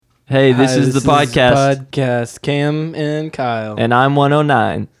Hey, this is the podcast. Podcast. Cam and Kyle. And I'm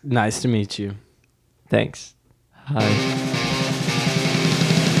 109. Nice to meet you. Thanks. Hi.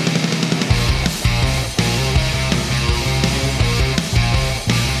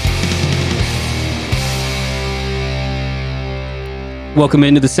 Welcome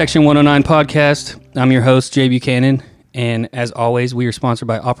into the Section 109 podcast. I'm your host, Jay Buchanan, and as always, we are sponsored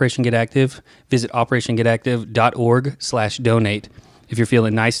by Operation Get Active. Visit operationgetactive.org/donate if you're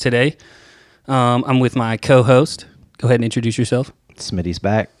feeling nice today. I'm with my co-host. Go ahead and introduce yourself. Smitty's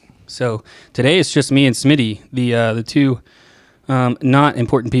back. So today it's just me and Smitty. The two not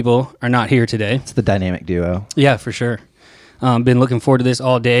important people are not here today. It's the dynamic duo. Yeah, for sure. Been looking forward to this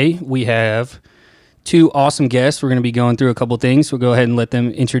all day. We have two awesome guests. We're going to be going through a couple things. We'll go ahead and let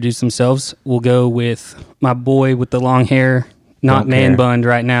them introduce themselves. We'll go with my boy with the long hair, not man bunned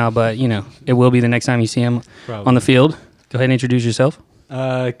right now, but you know, it will be the next time you see him on the field. Go ahead and introduce yourself.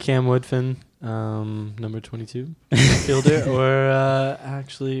 Cam Woodfin, number 22 fielder, or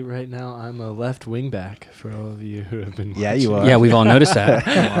actually right now I'm a left wing back for all of you who have been watching. Yeah, you are. Yeah, we've all noticed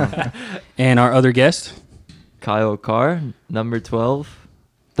that. And our other guest. Kyle Carr, number 12.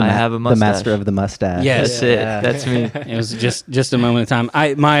 I have a mustache. The master of the mustache. Yes. That's it. That's me. It was just a moment of time.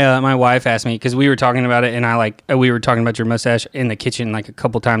 My wife asked me because we were talking about it, and we were talking about your mustache in the kitchen like a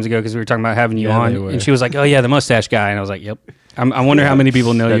couple times ago because we were talking about having you on, and she was like, "Oh yeah, the mustache guy," and I was like, "Yep." I wonder how many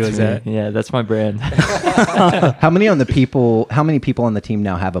people know you as that. Yeah, that's my brand. How many people on the team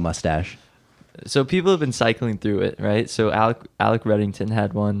now have a mustache? So people have been cycling through it, right? So Alec Reddington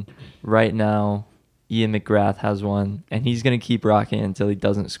had one. Right now, Ian McGrath has one, and he's gonna keep rocking until he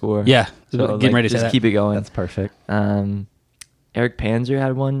doesn't score. Yeah, so getting ready to just say that. keep it going. That's perfect. Eric Panzer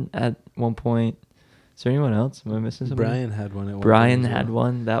had one at one point. Is there anyone else? Am I missing something? Brian had one at one Brian point as had well.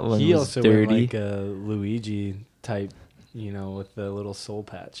 one. That one He was also dirty. went like a Luigi type, with the little soul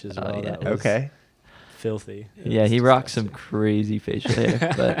patch as well. Oh, yeah. That was filthy. Yeah, he rocks some crazy facial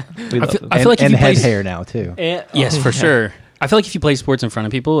hair, but we love him. I feel like if and you head play hair now too. Yes, for sure. I feel like if you play sports in front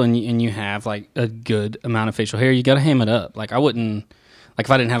of people and you have like a good amount of facial hair, you got to ham it up. Like I wouldn't, like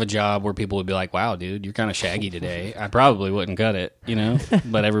if I didn't have a job where people would be like, "Wow, dude, you're kind of shaggy today," I probably wouldn't cut it,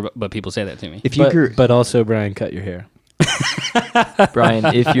 But people say that to me. If you but also Brian, cut your hair. Brian,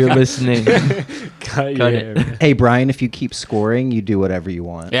 if you're listening, cut it. your hair. Man. Hey Brian, if you keep scoring, you do whatever you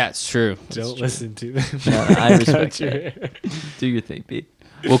want. Yeah, it's true. Don't listen to them. No, I respect Cut your that. hair. Do your thing, Pete.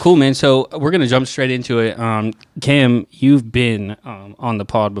 Well, cool, man. So we're gonna jump straight into it. Cam, you've been on the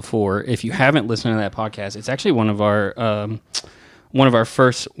pod before. If you haven't listened to that podcast, it's actually one of our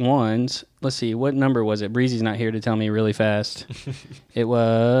first ones. Let's see, what number was it? Breezy's not here to tell me really fast. It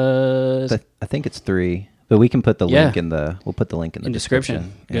was I think it's 3, but we can put the Yeah. link we'll put the link in the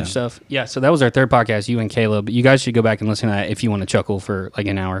description. Good stuff. Yeah, so that was our third podcast, you and Caleb. You guys should go back and listen to that if you want to chuckle for like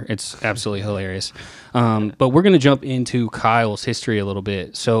an hour. It's absolutely hilarious. But we're going to jump into Kyle's history a little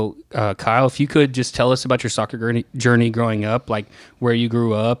bit. So, Kyle, if you could just tell us about your soccer journey growing up, like where you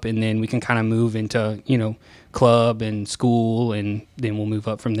grew up, and then we can kind of move into, club and school, and then we'll move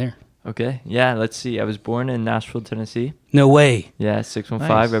up from there. Okay. Yeah, let's see. I was born in Nashville, Tennessee. No way. Yeah,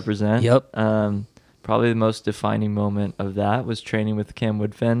 615 Nice. represent. Yep. Probably the most defining moment of that was training with Cam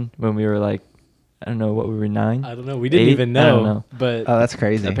Woodfin when we were like, I don't know, what we were 9? I don't know. We didn't 8? even I don't know. know. But Oh, that's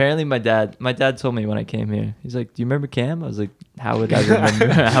crazy. Apparently my dad told me when I came here. He's like, "Do you remember Cam?" I was like, "How would I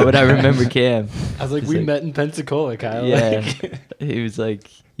remember? How would I remember Cam?" I was like, He's we like, met in Pensacola, Kyle. Yeah. Like, He was like,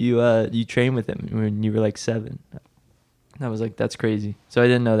 "You trained with him when you were like 7." And I was like, "That's crazy." So I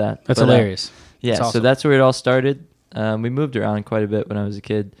didn't know that. That's But, hilarious. Yeah, That's awesome. so that's where it all started. We moved around quite a bit when I was a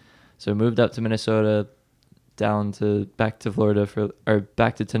kid. So I moved up to Minnesota, back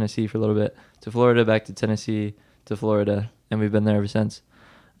to Tennessee for a little bit, to Florida, back to Tennessee, to Florida, and we've been there ever since.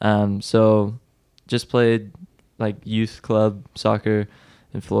 So just played like youth club soccer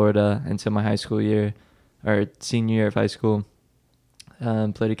in Florida until my high school year, or senior year of high school.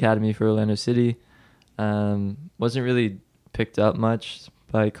 Played academy for Orlando City. Wasn't really picked up much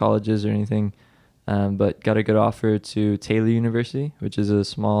by colleges or anything, but got a good offer to Taylor University, which is a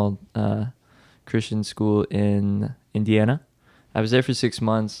small Christian school in Indiana. I was there for 6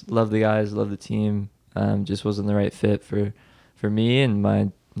 months. Loved the guys, loved the team. Just wasn't the right fit for me and my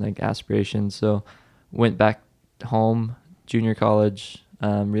aspirations. So went back home, junior college,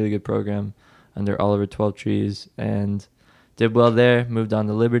 really good program under Oliver 12 Trees, and did well there. Moved on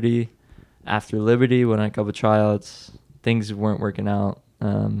to Liberty. After Liberty, went on a couple tryouts. Things weren't working out.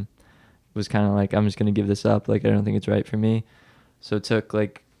 Was kind of like, I'm just gonna give this up. Like, I don't think it's right for me. So took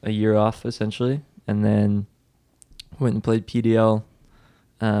like a year off essentially, and then went and played PDL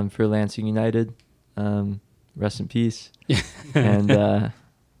for Lansing United. Rest in peace. And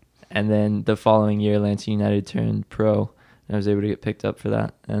And then the following year, Lansing United turned pro, and I was able to get picked up for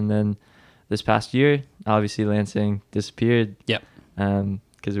that. And then this past year, obviously Lansing disappeared. Yep.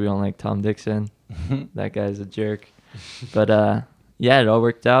 Because we don't like Tom Dixon. That guy's a jerk. But yeah, it all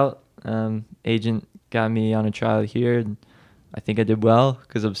worked out. Agent got me on a trial here. And I think I did well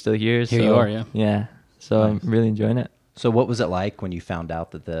because I'm still here. Here you are, yeah. Yeah. So Nice. I'm really enjoying it. So what was it like when you found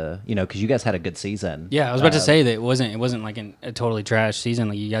out that because you guys had a good season? Yeah, I was about to say that it wasn't like a totally trash season.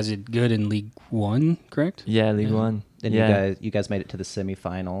 Like you guys did good in League One, correct? Yeah, League One. And yeah. you guys made it to the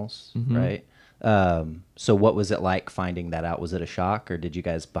semifinals, Mhm. right? So what was it like finding that out? Was it a shock, or did you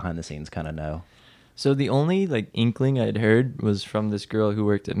guys behind the scenes kind of know? So the only inkling I'd heard was from this girl who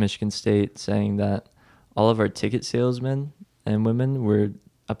worked at Michigan State saying that all of our ticket salesmen and women were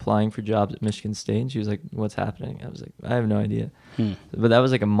applying for jobs at Michigan State. And she was like, "What's happening?" I was like, "I have no idea." But that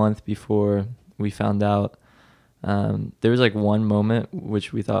was a month before we found out. There was one moment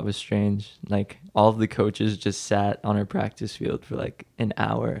which we thought was strange. All of the coaches just sat on our practice field for an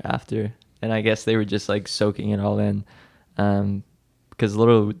hour after, and I guess they were just soaking it all in. Because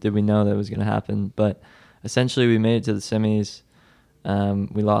little did we know that was going to happen. But essentially we made it to the semis.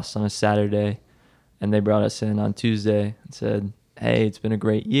 We lost on a Saturday, and they brought us in on Tuesday and said, "Hey, it's been a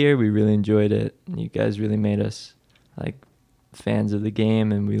great year. We really enjoyed it. And you guys really made us fans of the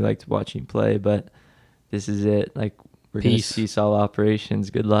game, and we liked watching you play. But this is it. We're going to Peace. cease all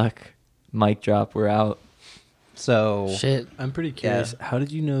operations. Good luck. Mic drop. We're out." So Shit. I'm pretty curious. How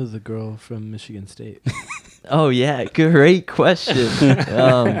did you know the girl from Michigan State? Oh, yeah. Great question.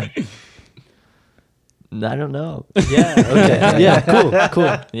 I don't know. Yeah. Okay. Yeah.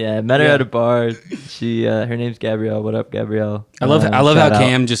 Cool. Yeah, I met her at a bar. She, her name's Gabrielle. What up, Gabrielle? I love how shout out.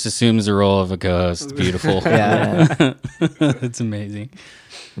 Cam just assumes the role of a co-host. It's beautiful. Yeah. It's amazing.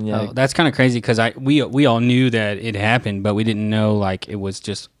 Yeah. Oh, that's kind of crazy because we all knew that it happened, but we didn't know it was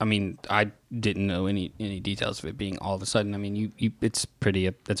just. I mean, I didn't know any details of it being all of a sudden. I mean, that's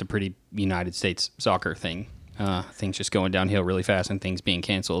a pretty United States soccer thing. Things just going downhill really fast and things being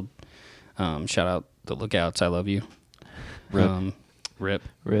canceled. Shout out the Lookouts. I love you. Rip.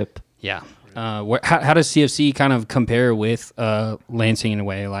 Rip. Yeah. How does CFC kind of compare with Lansing in a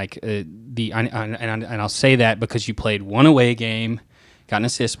way? And I'll say that because you played one away game, got an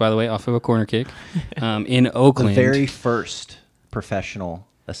assist by the way off of a corner kick, in Oakland. The very first professional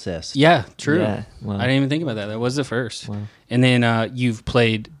assist. Yeah, true. Yeah, wow. I didn't even think about that. That was the first. Wow. And then you've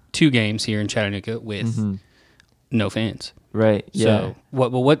played 2 games here in Chattanooga with no fans. Right. Yeah.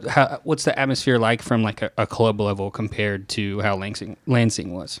 So what's the atmosphere like from a club level compared to how Lansing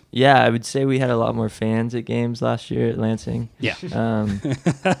was? Yeah, I would say we had a lot more fans at games last year at Lansing. Yeah.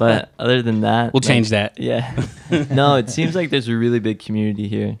 But other than that, We'll change that. Yeah. No, it seems like there's a really big community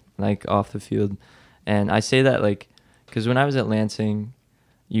here, off the field. And I say that because when I was at Lansing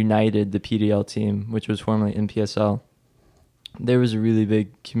United, the PDL team, which was formerly NPSL, there was a really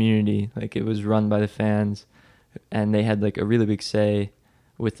big community. It was run by the fans, and they had a really big say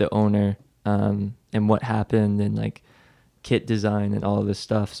with the owner and what happened and kit design and all of this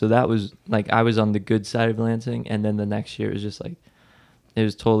stuff. So that was I was on the good side of Lansing, and then the next year it was just it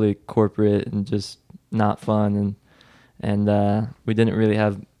was totally corporate and just not fun, and we didn't really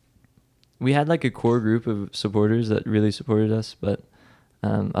have. We had a core group of supporters that really supported us, but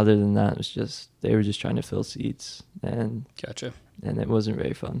other than that, it was just they were just trying to fill seats, and Gotcha. And it wasn't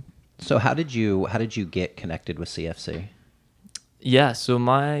very fun. So how did you get connected with CFC? Yeah, so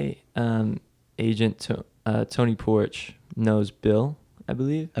my agent Tony Porch knows Bill, I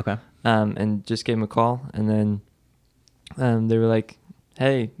believe. Okay. And just gave him a call, and then they were like,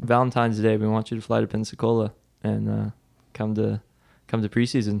 "Hey, Valentine's Day, we want you to fly to Pensacola and come to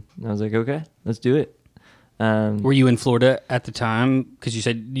preseason." And I was like, "Okay, let's do it." Were you in Florida at the time? Because you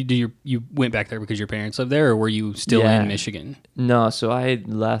said you went back there because your parents lived there, or were you still in Michigan? No, so I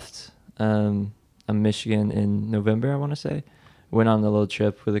had left Michigan in November, I want to say. Went on a little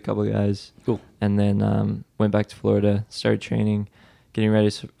trip with a couple of guys. Cool. And then went back to Florida, started training, getting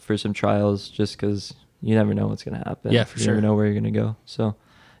ready for some trials just because you never know what's going to happen. Yeah, for you sure. never know where you're going to go. So,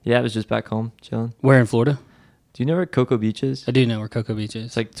 yeah, I was just back home chilling. Where in Florida? Do you know where Cocoa Beach is? I do know where Cocoa Beach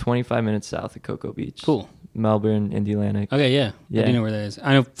is. It's 25 minutes south of Cocoa Beach. Cool. Melbourne, Indiana. Okay, yeah. Yeah. I do know where that is.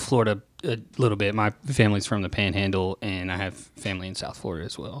 I know Florida a little bit. My family's from the Panhandle, and I have family in South Florida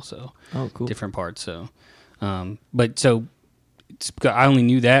as well. So, Oh, cool. different parts. So, I only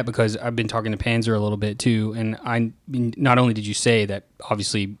knew that because I've been talking to Panzer a little bit too, and not only did you say that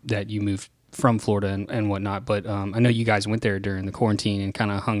obviously that you moved from Florida and whatnot, but I know you guys went there during the quarantine and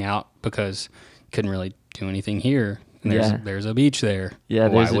kind of hung out because you couldn't really do anything here And there's a beach there. Yeah,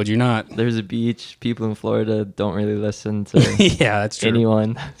 Why would you not? There's a beach. People in Florida don't really listen to Yeah, that's true.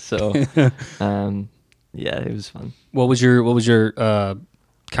 anyone. So, yeah, it was fun. What was your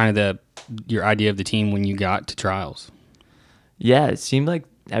kind of your idea of the team when you got to trials? Yeah, it seemed like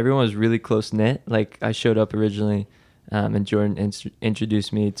everyone was really close knit. Like I showed up originally, and Jordan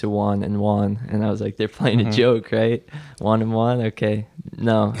introduced me to Juan, and I was like, they're playing a joke, right? Juan, okay,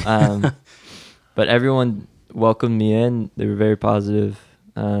 no. But everyone welcomed me in. They were very positive.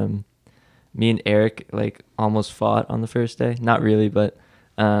 Me and Eric like almost fought on the first day. Not really, but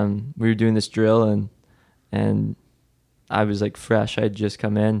we were doing this drill and I was like fresh. I'd just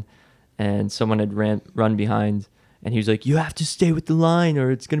come in, and someone had run behind, and he was like, "You have to stay with the line,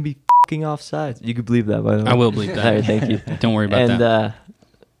 or it's gonna be fucking offsides." You could believe that, by the way. I will believe that. All right, thank you. Don't worry about that.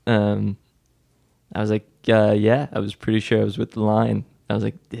 And I was like, yeah, I was pretty sure I was with the line. I was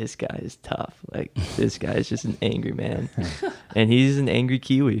like, this guy is tough. Like, this guy is just an angry man. And he's an angry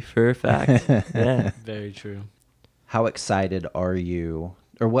Kiwi, for a fact. Yeah. Very true. How excited are you,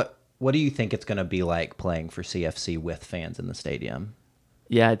 or what do you think it's going to be like playing for CFC with fans in the stadium?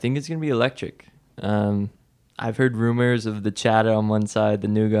 Yeah, I think it's going to be electric. I've heard rumors of the Chatta on one side, the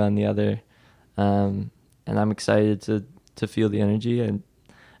Nuga on the other. And I'm excited to feel the energy. And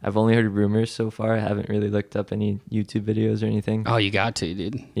I've only heard rumors so far. I haven't really looked up any YouTube videos or anything. Oh, you got to,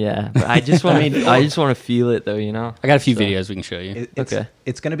 dude. Yeah, but I just want I just want to feel it, though, you know? I got a few videos we can show you.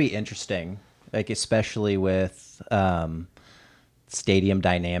 It's going to be interesting, like especially with stadium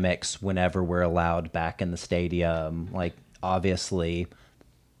dynamics whenever we're allowed back in the stadium. Like, obviously,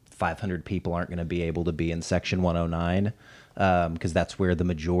 500 people aren't going to be able to be in Section 109 because that's where the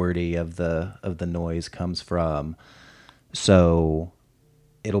majority of the noise comes from. So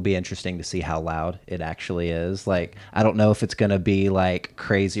it'll be interesting to see how loud it actually is. Like, I don't know if it's going to be like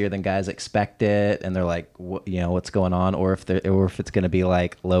crazier than guys expect it, and they're like, what's going on, or if it's going to be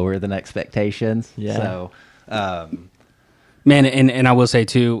like lower than expectations. Yeah. So, Man, and I will say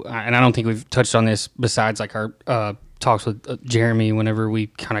too, and I don't think we've touched on this besides like our talks with Jeremy whenever we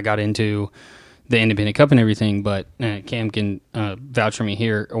kind of got into the Independent Cup and everything, but Cam can vouch for me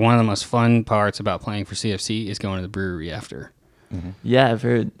here. One of the most fun parts about playing for CFC is going to the brewery after. Mm-hmm. Yeah, I've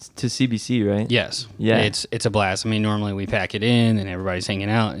heard to CBC, right? Yes. Yeah. It's a blast. I mean, normally we pack it in and everybody's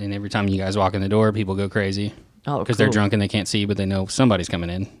hanging out, and every time you guys walk in the door, people go crazy. Oh, because cool. they're drunk and they can't see, but they know somebody's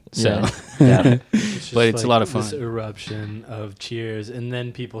coming in. So, Yeah. but it's a lot of fun. This eruption of cheers, and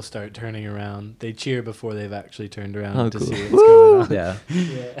then people start turning around. They cheer before they've actually turned around to cool. see what's going on.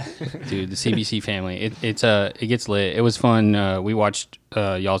 yeah. Dude, the CBC family, it gets lit. It was fun. We watched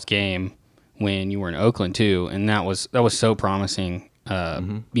y'all's game when you were in Oakland too, and that was so promising.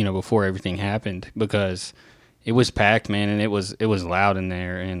 Before everything happened, because it was packed, man, and it was loud in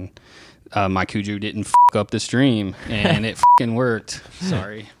there, and my Kuju didn't up the stream, and it worked.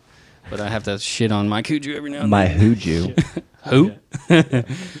 Sorry, but I have to shit on my Kuju every now and My then. Hooju. Who?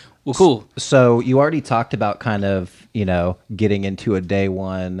 Well, cool. So you already talked about kind of, getting into a day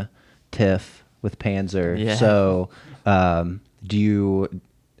one tiff with Panzer. Yeah. So do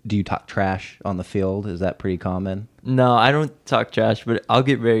you talk trash on the field? Is that pretty common? No, I don't talk trash, but I'll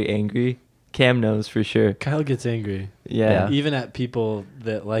get very angry. Cam knows for sure. Kyle gets angry. Yeah. Even at people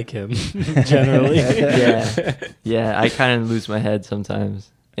that like him, generally. Yeah, I kind of lose my head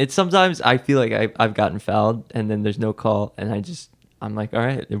sometimes. Sometimes I feel like I've gotten fouled, and then there's no call, and I'm like, all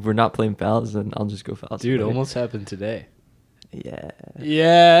right, if we're not playing fouls, then I'll just go foul. Dude, somebody. almost happened today. Yeah.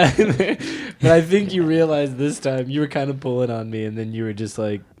 Yeah. But I think you realized this time you were kind of pulling on me, and then you were just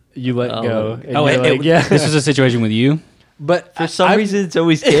like, you let go. And yeah. This was a situation with you? But For some reason, it's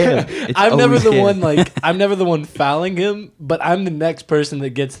always Cam. I'm never the one I'm never the one fouling him, but I'm the next person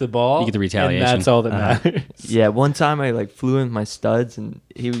that gets the ball. You get the retaliation. And that's all that matters. Yeah, one time I flew in my studs, and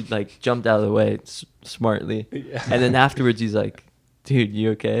he jumped out of the way smartly. Yeah. And then afterwards, he's like, dude,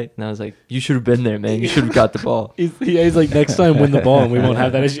 you okay? And I was like, you should have been there, man. You should have got the ball. He's like, next time win the ball and we won't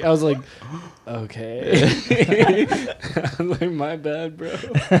have that issue. I was like, okay. I was like, my bad, bro.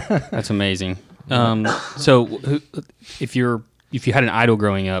 That's amazing. So if you had an idol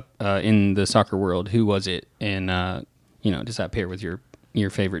growing up in the soccer world, who was it? And does that pair with your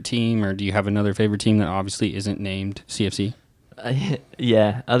favorite team, or do you have another favorite team that obviously isn't named CFC?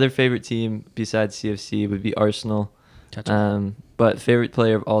 Yeah, other favorite team besides CFC would be Arsenal. Gotcha. But favorite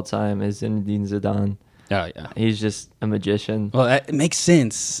player of all time is Zinedine Zidane. Oh yeah, he's just a magician. Well, it makes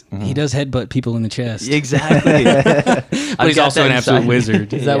sense. Mm-hmm. He does headbutt people in the chest. Exactly. But he's also an absolute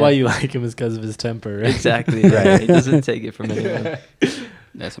wizard. Is that why you like him? Is because of his temper, right? Exactly. Right. He doesn't take it from anyone.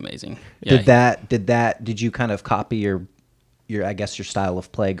 That's amazing. Yeah. Did you kind of copy your I guess your style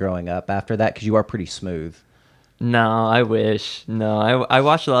of play growing up after that? Because you are pretty smooth. No, I wish. No, I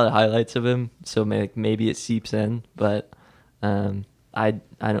watched a lot of highlights of him, so maybe it seeps in, but I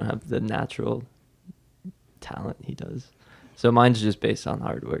don't have the natural talent he does. So mine's just based on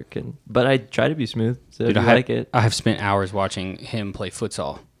hard work, but I try to be smooth. So Dude, if you like it, I have spent hours watching him play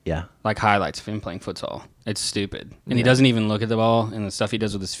futsal. Yeah. Like highlights of him playing futsal. It's stupid. And he Yeah. doesn't even look at the ball, and the stuff he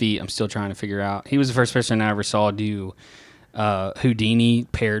does with his feet, I'm still trying to figure out. He was the first person I ever saw do Houdini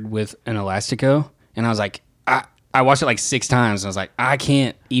paired with an Elastico, and I was like, I watched it like 6 times, and I was like, I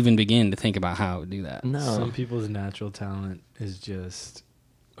can't even begin to think about how I would do that. no. Some people's natural talent is just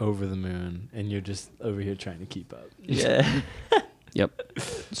over the moon, and you're just over here trying to keep up. Yeah. Yep.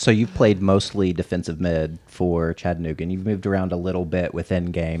 So you've played mostly defensive mid for Chattanooga, and you've moved around a little bit within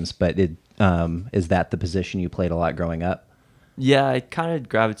games, but is that the position you played a lot growing up? Yeah, I kind of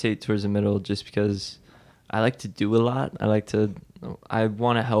gravitate towards the middle just because I like to do a lot. I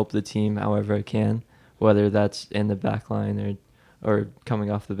want to help the team however I can, whether that's in the back line or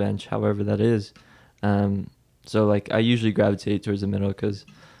coming off the bench, however that is. So like I usually gravitate towards the middle because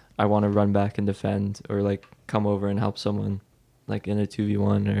I want to run back and defend, or like come over and help someone like in a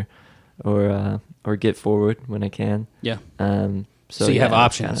 2v1 or get forward when I can. Yeah. So you yeah, have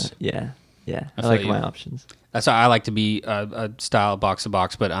that's options. Yeah. I feel like you. my options. That's how I like to be a style box to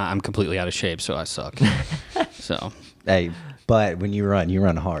box, but I'm completely out of shape, so I suck. So Hey, but when you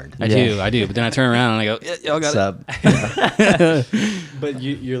run hard. I Yeah. do. But then I turn around and I go, yeah, y'all got Sub. But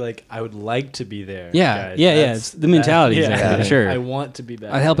you're like, I would like to be there. Yeah, guys. yeah. That's- It's the mentality, that- exactly, sure. I want to be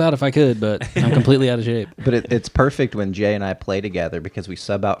back. I'd help out if I could, but I'm completely out of shape. But it's perfect when Jay and I play together because we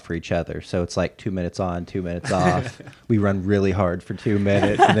sub out for each other. So it's like 2 minutes on, 2 minutes off. We run really hard for 2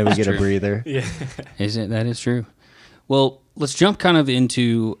 minutes, and then we get true. a breather. Yeah. That is true. Well, let's jump kind of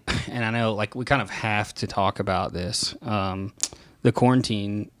into, and I know like we kind of have to talk about this, the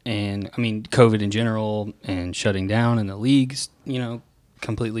quarantine and I mean COVID in general and shutting down and the leagues,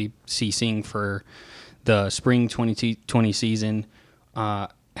 completely ceasing for the spring 2020 season. How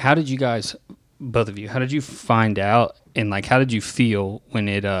did you guys, both of you, how did you find out, and like how did you feel when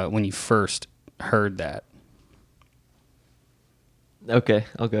you first heard that? Okay,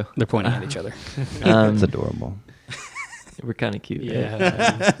 I'll go. They're pointing at each other. It's adorable. We're kind of cute. right?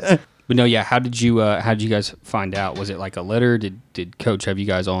 Yeah. But no, yeah. How did you guys find out? Was it like a letter? Did Coach have you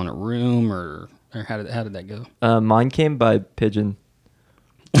guys all in a room, or how did that go? Mine came by pigeon.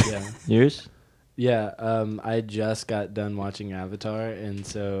 Yeah. Yours? Yeah, I just got done watching Avatar, and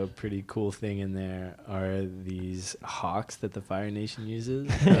so a pretty cool thing in there are these hawks that the Fire Nation uses,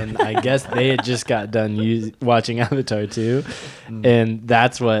 and I guess they had just got done watching Avatar too, and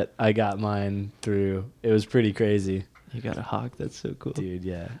that's what I got mine through. It was pretty crazy. You got a hawk. That's so cool. Dude,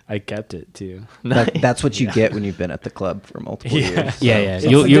 yeah. I kept it too. Nice. That's what you get when you've been at the club for multiple years. So. Yeah. It's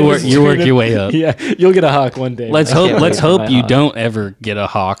You the work your way up. Yeah, you'll get a hawk one day. Let's I can't hope wait for my you hawk. don't ever get a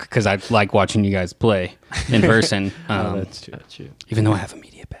hawk, because I like watching you guys play in person. Oh, that's true. That's true. Even though I have a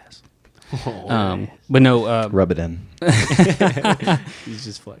media pass. Oh, But no. Rub it in. he's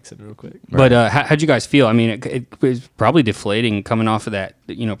just flexing real quick. But how'd you guys feel? I mean, it was probably deflating coming off of that,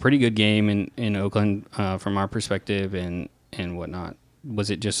 pretty good game in Oakland from our perspective and whatnot. Was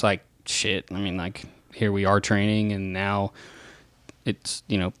it just like shit? I mean, like here we are training, and now it's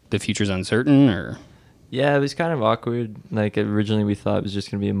the future's uncertain, or Yeah, it was kind of awkward. Like originally we thought it was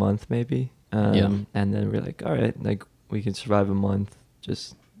just gonna be a month maybe. Yeah. And then we're like, all right, like we can survive a month,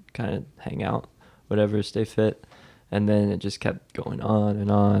 just kind of hang out, whatever, stay fit. And then it just kept going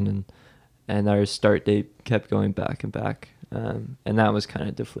on, and our start date kept going back and back. And that was kind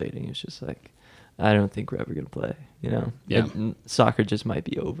of deflating. It's just like, I don't think we're ever gonna play. Yeah. Soccer just might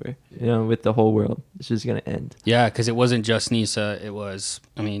be over. With the whole world, it's just gonna end. yeah, because it wasn't just NISA. It was,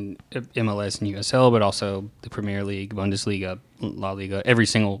 I mean, MLS and USL, but also the Premier League, Bundesliga, La Liga, every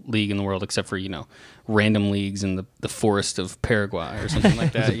single league in the world except for random leagues in the forest of Paraguay or something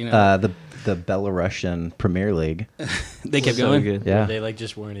like that. The Belarusian Premier League. They kept So going. good. Yeah. They like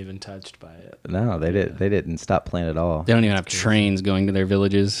just weren't even touched by it. No, they didn't stop playing at all. They don't even have trains going to their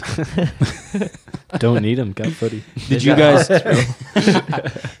villages. Don't need them. Got footy. Did you guys?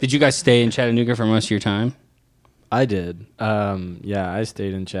 Did you guys stay in Chattanooga for most of your time? I did. Yeah, I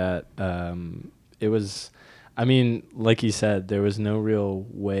stayed in chat. It was, I mean, like you said, there was no real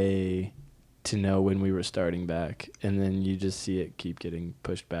way to know when we were starting back, and then you just see it keep getting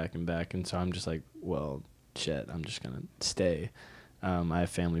pushed back and back, and so I'm just like, well, shit, I'm just gonna stay. I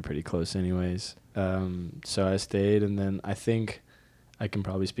have family pretty close anyways, so I stayed, and then I think I can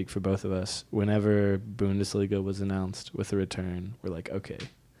probably speak for both of us. Whenever Bundesliga was announced with a return, we're like, okay,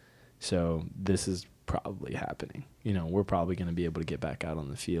 so this is probably happening. We're probably going to be able to get back out on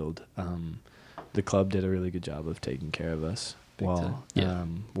the field. the club did a really good job of taking care of us Big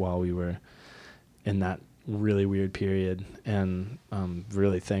time. while we were in that really weird period, and I'm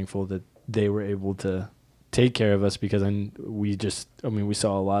really thankful that they were able to take care of us, because we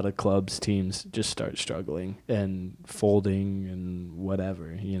saw a lot of clubs, teams just start struggling and folding and whatever,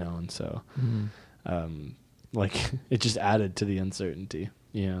 and so like it just added to the uncertainty.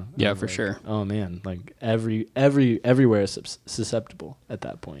 Yeah, for sure. Oh man, like everywhere is susceptible at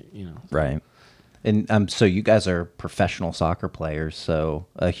that point. Right. And so you guys are professional soccer players, so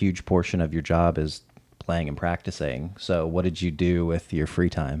a huge portion of your job is playing and practicing. So what did you do with your free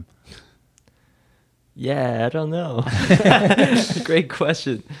time? Yeah, I don't know. Great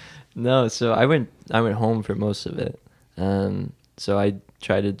question. No, so I went home for most of it. So I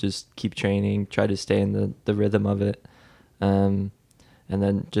try to just keep training, try to stay in the rhythm of it, and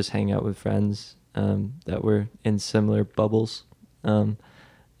then just hang out with friends that were in similar bubbles, and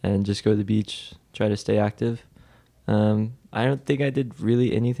just go to the beach, try to stay active. I don't think I did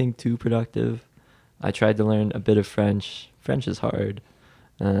really anything too productive. I tried to learn a bit of French. French is hard.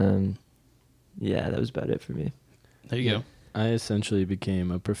 Yeah, that was about it for me. There you go. I essentially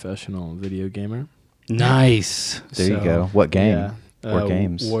became a professional video gamer. Nice. There you go. What game? Yeah, Or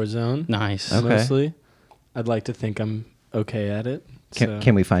games? Warzone. Nice. Okay. Mostly. I'd like to think I'm okay at it.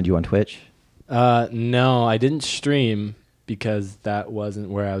 Can we find you on Twitch? No, I didn't stream because that wasn't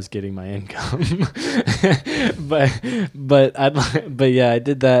where I was getting my income. but yeah, I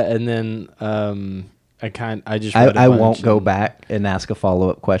did that, and then I won't go back and ask a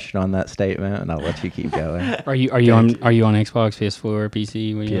follow-up question on that statement, and I'll let you keep going. Are you on Xbox, PS4, or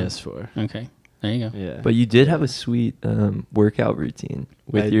PC? PS4. Okay. There you go. Yeah. But you did have a sweet workout routine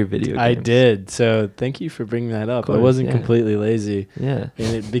with your video games. I did. So thank you for bringing that up. Course, I wasn't yeah. completely lazy. Yeah.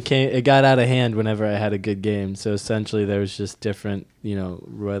 And it got out of hand whenever I had a good game. So essentially there was just different,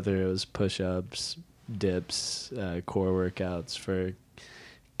 whether it was push-ups, dips, core workouts for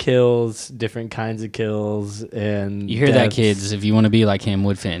kills, different kinds of kills, and You hear that, kids? If you want to be like him,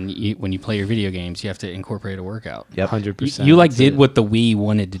 Woodfin, when you play your video games, you have to incorporate a workout. Yep. 100%. You did what the Wii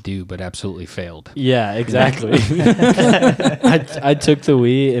wanted to do, but absolutely failed. Yeah, exactly. I took the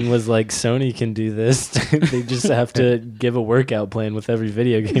Wii and was like, Sony can do this. They just have to give a workout plan with every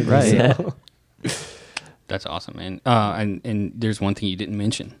video game. Right. they sell. That's awesome, man. And there's one thing you didn't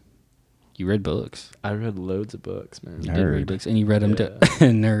mention. You read books. I read loads of books, man. You did read books, and you read them to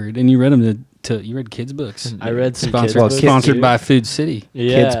nerd, and you read them to you read kids' books. I read some Sponsored, kids' books sponsored too. by Food City.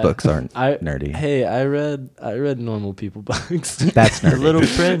 Yeah. Kids' books aren't nerdy. Hey, I read normal people books. That's nerdy. The Little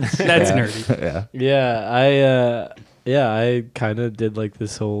Prince. That's Yeah. nerdy. Yeah. I kind of did like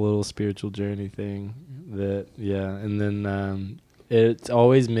this whole little spiritual journey thing. And then it's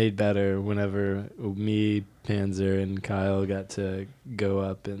always made better whenever me, Panzer, and Kyle got to go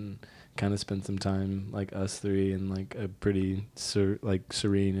up and kind of spend some time, like us three, in like a pretty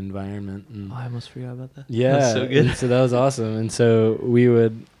serene environment. And Oh, I almost forgot about that. yeah, That's so good. and so that was awesome. And so we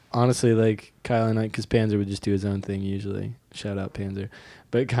would honestly, like, Kyle and I, because Panzer would just do his own thing usually. Shout out Panzer.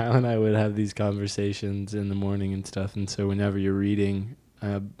 But Kyle and I would have these conversations in the morning and stuff. And so whenever you're reading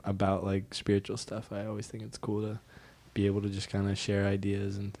about like spiritual stuff, I always think it's cool to be able to just kind of share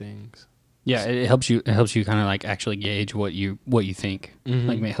ideas and things. Yeah, it helps you. It helps you kind of like actually gauge what you think. Mhm.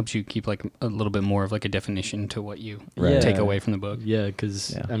 Like it helps you keep like a little bit more of like a definition to what you Right. take Yeah. away from the book. Yeah,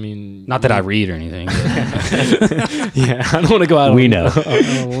 because Yeah. I mean, Not that I read or anything. yeah, I don't want to go out. We on, know. on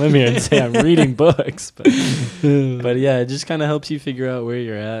a limb here and say I'm reading books, but yeah, it just kind of helps you figure out where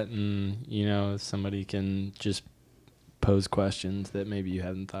you're at, and if somebody can just pose questions that maybe you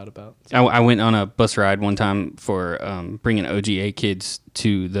hadn't thought about. I went on a bus ride one time for bringing OGA kids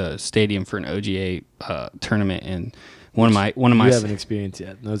to the stadium for an OGA tournament, and one of my You haven't experienced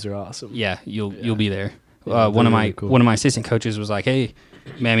yet. Those are awesome. yeah, you'll be there. Yeah, One of they're my really cool. one of my assistant coaches was like, "Hey,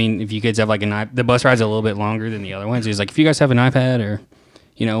 man, I mean, if you kids have like the bus ride's a little bit longer than the other ones. He's like, if you guys have an iPad or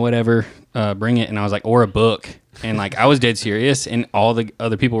whatever, bring it." And I was like, or a book. And like I was dead serious, and all the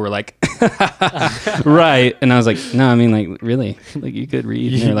other people were like, right. And I was like, no, I mean, like, really, like you could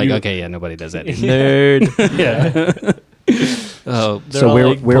read. And they're like, okay, yeah, nobody does that. Nerd. Yeah. Oh, They're So all, where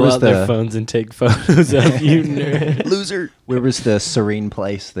like, was pull out their the- phones and take photos of you, nerd. loser. Where was the serene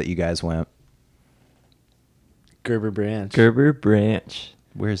place that you guys went? Gerber Branch. Gerber Branch.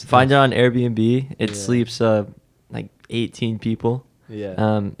 Where's Find it on Airbnb. It Yeah. sleeps like 18 people.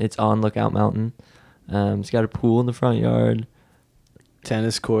 Yeah. It's on Lookout Mountain. It's got a pool in the front yard.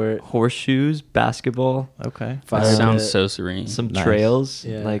 tennis court. horseshoes, basketball, Okay. Fire That sounds pit. so serene. some Nice. trails,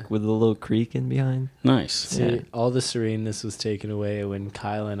 Yeah. like with a little creek in behind. Nice. See, Yeah. all the sereneness was taken away when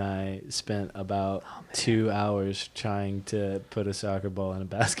Kyle and I spent about 2 hours trying to put a soccer ball in a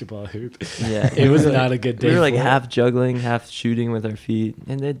basketball hoop. Yeah, It was not a good day. We were like for it. half juggling, half shooting with our feet,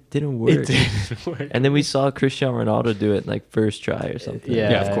 and it didn't work. It didn't work. And then we saw Cristiano Ronaldo do it like first try or something. Yeah,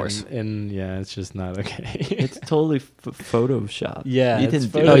 Yeah, of course. And yeah, it's just not okay. It's totally Photoshop. Yeah, you it's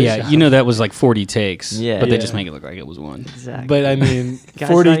didn't do Oh it. yeah, you know that was like 40 takes. Yeah. but they Yeah. just make it look like it was one. Exactly. But I mean, Guy's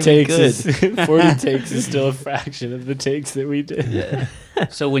 40 not even takes good. is 40 takes is still a fraction of the takes that we did. Yeah.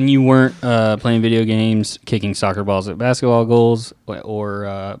 So when you weren't playing video games, kicking soccer balls at basketball goals,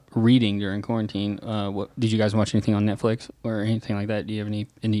 or reading during quarantine, what did you guys watch anything on Netflix or anything like that? Do you have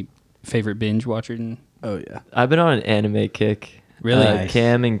any favorite binge watching? Oh yeah. I've been on an anime kick. Really? Nice.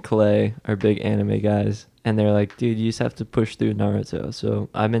 Cam and Clay are big anime guys, and they're like, dude, you just have to push through Naruto. So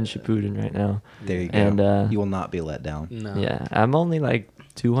I'm in Shippuden right now. There you go. And you will not be let down. No. yeah, I'm only like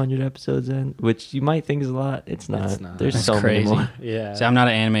 200 episodes in, which you might think is a lot. It's not. not. There's That's so crazy. many more. Yeah. See, I'm not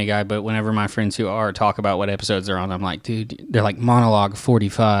an anime guy, but whenever my friends who are talk about what episodes they're on, I'm like, dude, they're like monologue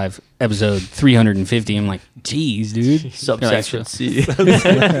 45, episode 350. I'm like, geez, dude. Subsection C.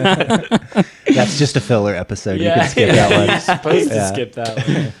 That's just a filler episode. You yeah. can skip that one. You're supposed to Yeah. skip that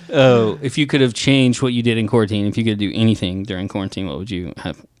one. Oh, if you could have changed what you did in quarantine, if you could do anything during quarantine, what would you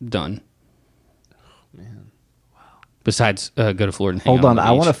have done? Man. Besides go to Florida and hang Hold out on. the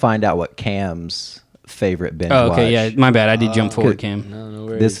I want to beach? find out what Cam's favorite binge Oh, okay, watch. yeah, my bad. I did jump forward, good. Cam. No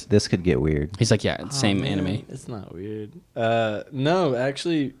worries. This could get weird. He's like, yeah, Oh, same man, anime. It's not weird. No,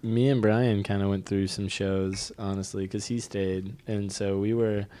 actually, me and Brian kind of went through some shows, honestly, because he stayed, and so we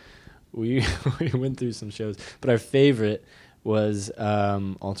we went through some shows. But our favorite was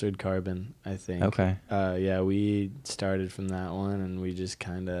Altered Carbon, I think. Okay. Yeah, we started from that one, and we just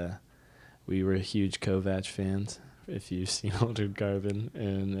we were huge Kovac fans. If you've seen Altered Carbon,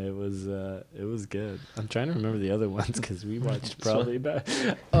 and it was good. I'm trying to remember the other ones because we watched probably about.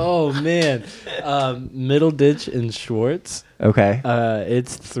 Oh man, Middle Ditch and Schwartz. Okay.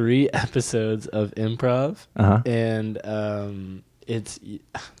 It's 3 episodes of improv, Uh-huh. and it's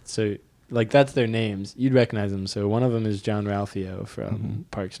so like that's their names. You'd recognize them. So one of them is John Ralphio from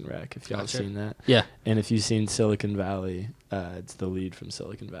Parks and Rec. If y'all have Gotcha. seen that. Yeah. And if you've seen Silicon Valley, it's the lead from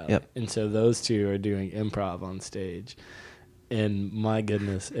Silicon Valley. Yep. And so those two are doing improv on stage. And my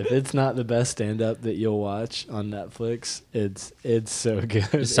goodness, if it's not the best stand-up that you'll watch on Netflix, it's so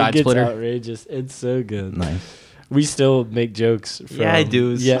good. Side it gets Splitter? outrageous. It's so good. Nice. We still make jokes. From, Yeah, I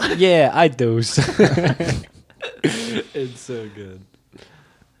do's. Yeah, I do's. It's so good.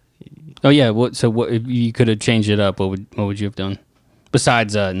 Oh yeah. So what if you could have changed it up? What would you have done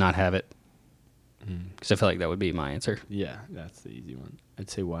besides not have it? Because I feel like that would be my answer. Yeah, that's the easy one. I'd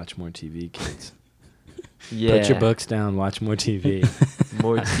say watch more TV, kids. Yeah. Put your books down. Watch more TV.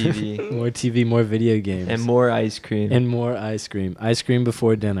 More TV. More TV, more video games. And more ice cream. And more ice cream. Ice cream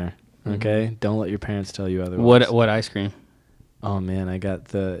before dinner. Okay? Mhm. Don't let your parents tell you otherwise. What ice cream? Oh man, I got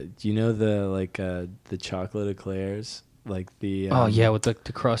do you know the chocolate eclairs? Like the Oh yeah, with the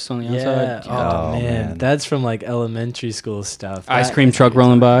crust on the yeah. outside. Oh, Oh, man. man. That's from like elementary school stuff. Ice That cream is truck good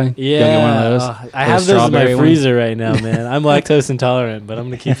rolling stuff. by. Yeah. Go get one of those. I Those have those in my strawberry ones. freezer right now, man. I'm lactose intolerant, but I'm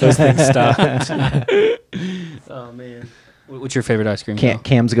gonna keep those things stocked. Oh man. What's your favorite ice cream?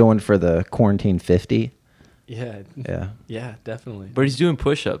 Cam's going for the quarantine 50. Yeah. Yeah. Yeah, definitely. But he's doing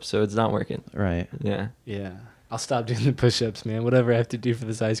push-ups, so it's not working. Right. Yeah. Yeah. I'll stop doing the push-ups, man. Whatever I have to do for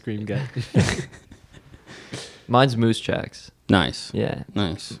this ice cream guy. Mine's moose tracks. Nice. Yeah.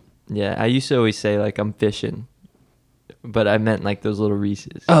 Nice. Yeah. I used to always say like I'm fishing, but I meant like those little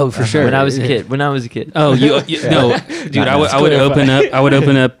Reese's. Oh, for sure. When I was a kid. Oh, you no, dude. I would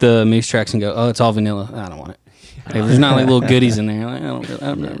open up the moose tracks and go, oh, it's all vanilla. I don't want it. Like, there's not like little goodies in there. Like,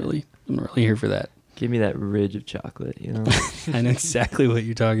 I'm not really here for that. Give me that ridge of chocolate, you know. I know exactly what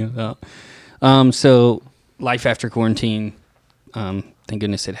you're talking about. So life after quarantine. Thank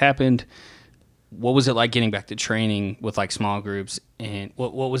goodness it happened. What was it like getting back to training with like small groups? And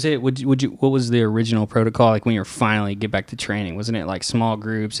what was it? What was the original protocol like when you were finally get back to training? Wasn't it like small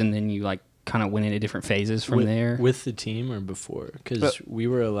groups and then you like kind of went into different phases from there? With the team or before? Because we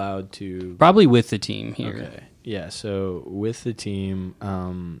were allowed to... Probably with the team here. Okay. Yeah, so with the team,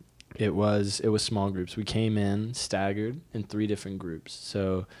 it was small groups. We came in staggered in 3 different groups.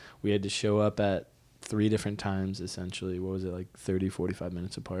 So we had to show up at 3 different times, essentially. What was it, like 30, 45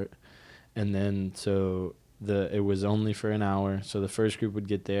 minutes apart? And then so it was only for an hour. So the first group would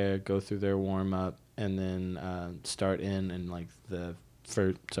get there, go through their warm up, and then start in like the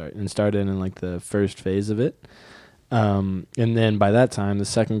first phase of it. And then by that time, the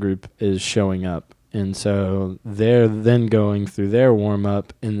second group is showing up. And so they're then going through their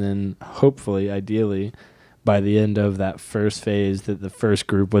warm-up, and then hopefully, ideally, by the end of that first phase that the first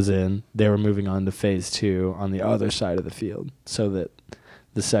group was in, they were moving on to phase 2 on the other side of the field, so that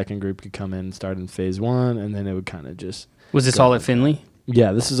the second group could come in and start in phase 1, and then it would kind of just... Was this all at Finley?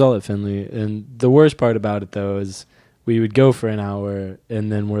 Yeah, this is all at Finley. And the worst part about it, though, is we would go for an hour,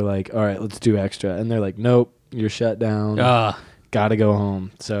 and then we're like, all right, let's do extra. And they're like, nope, you're shut down. Gotta go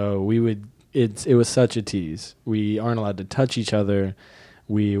home. So we would... It was such a tease. We aren't allowed to touch each other.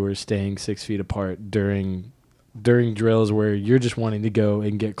 We were staying 6 feet apart during drills where you're just wanting to go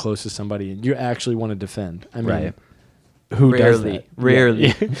and get close to somebody, and you actually want to defend. I mean, Right. Who does that?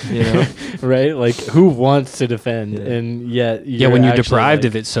 Rarely, you know, right? Like, who wants to defend? Yeah. And yet, When you're actually, deprived like,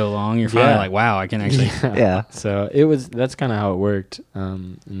 of it so long, you're finally Yeah. like, wow, I can actually. Yeah. So that's kind of how it worked.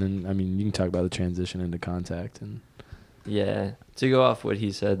 And then, I mean, you can talk about the transition into contact. And yeah. To go off what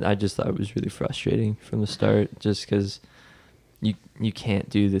he said, I just thought it was really frustrating from the start, just because you can't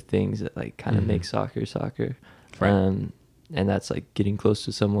do the things that like kind of make soccer. Right. And that's like getting close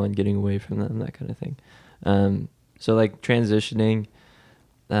to someone, getting away from them, that kind of thing. So like transitioning,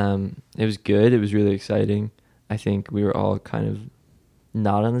 it was good. It was really exciting. I think we were all kind of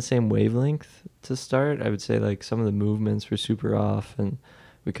not on the same wavelength to start. I would say like some of the movements were super off, and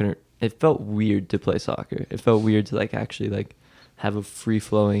we couldn't. It felt weird to play soccer. It felt weird to like actually like have a free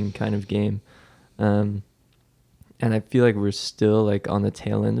flowing kind of game. And I feel like we're still like on the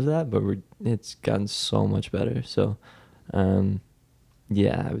tail end of that, but it's gotten so much better. So,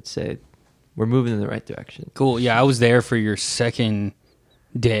 yeah, I would say we're moving in the right direction. Cool. Yeah, I was there for your second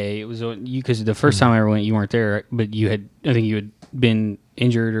day. It was you because the first time I ever went, you weren't there, but I think you had been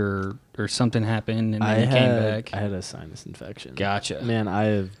injured or something happened, and then you came back. I had a sinus infection. Gotcha. Man, I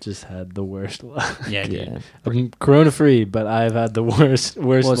have just had the worst luck. Yeah, dude. I'm corona free, but I've had the worst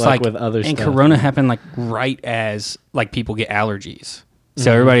luck like, with other and stuff. corona happened like right as like people get allergies.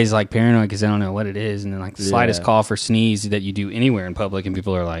 So everybody's like paranoid because they don't know what it is, and then like the slightest cough or sneeze that you do anywhere in public, and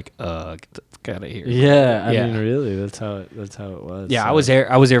people are like, get the fuck out of here. Yeah, I mean, really, that's how it was. Yeah, so.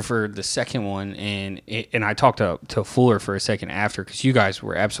 I was there for the second one, and I talked to Fuller for a second after, because you guys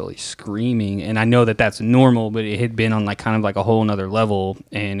were absolutely screaming, and I know that that's normal, but it had been on like kind of like a whole nother level,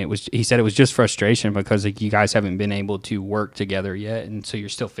 and he said it was just frustration because like you guys haven't been able to work together yet, and so you're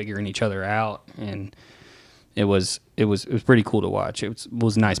still figuring each other out, and it was pretty cool to watch. It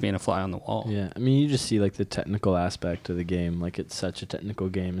was nice being a fly on the wall. Yeah, I mean, you just see like the technical aspect of the game. Like, it's such a technical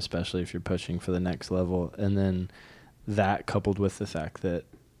game, especially if you're pushing for the next level. And then that coupled with the fact that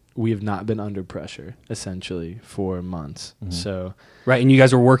we have not been under pressure essentially for months. Mm-hmm. So Right, and you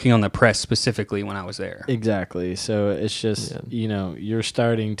guys were working on the press specifically when I was there. exactly. So it's just you're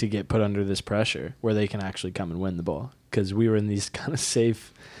starting to get put under this pressure where they can actually come and win the ball, because we were in these kind of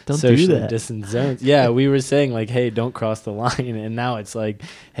safe, socially distant zones. Yeah, we were saying like, hey, don't cross the line, and now it's like,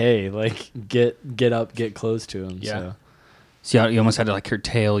 hey, like get up, get close to him. Yeah. So you almost had to like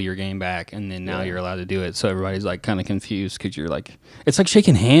curtail your game back, and then now you're allowed to do it. So everybody's like kind of confused because you're like, it's like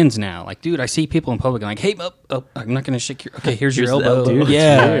shaking hands now. Like, dude, I see people in public and like, hey, I'm not gonna shake your. Okay, here's your elbow. Dude,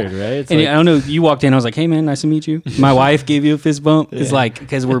 yeah, it's weird, right? It's and like, I don't know. You walked in, I was like, hey man, nice to meet you. My wife gave you a fist bump. It's like,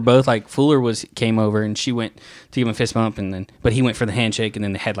 because we're both like, Fuller came over and she went to give him a fist bump, but he went for the handshake, and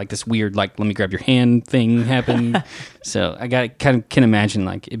then they had like this weird like, let me grab your hand thing happen. So I can imagine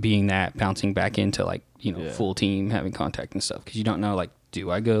like it being that, bouncing back into like, full team having contact and stuff, because you don't know like, do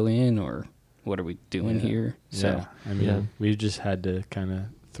I go in or what are we doing here? So I mean, we just had to kind of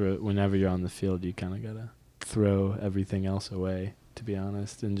throw. Whenever you're on the field, you kind of gotta throw everything else away, to be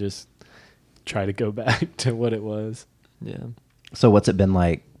honest, and just try to go back to what it was. Yeah. So what's it been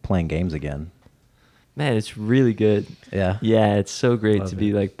like playing games again? Man, it's really good. Yeah. Yeah, it's so great Love to it.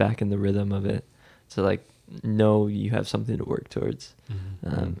 be like back in the rhythm of it. To like know you have something to work towards.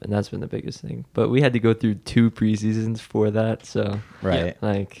 And that's been the biggest thing. But we had to go through 2 preseasons for that, so Right.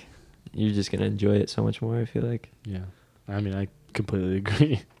 like you're just gonna enjoy it so much more, I feel like. Yeah, I mean, I completely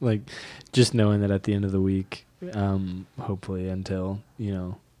agree. Like, just knowing that at the end of the week, hopefully until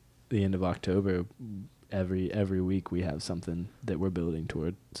the end of October, every week we have something that we're building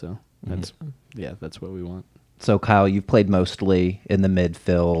toward. So that's that's what we want. So Kyle, you've played mostly in the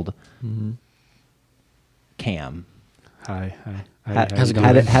midfield. Mm-hmm. Cam, Hi. How's it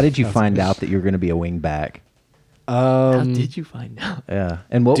going? how did you find out that you were going to be a wing back? How did you find out? Yeah,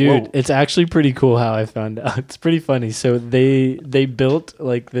 and what? Dude, it's actually pretty cool how I found out. It's pretty funny. So they built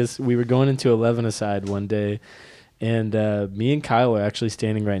like this. We were going into 11 aside one day, And me and Kyle are actually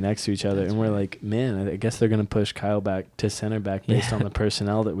standing right next to each other, and we're like, man, I guess they're going to push Kyle back to center back based on the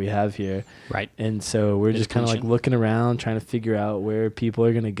personnel that we have here. Right. And so we're just kind of like looking around, trying to figure out where people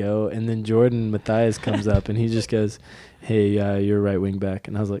are going to go. And then Jordan Matthias comes up, and he just goes, hey, you're right wing back.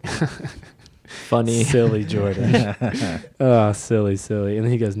 And I was like... Funny. Silly Jordan. Oh, silly. And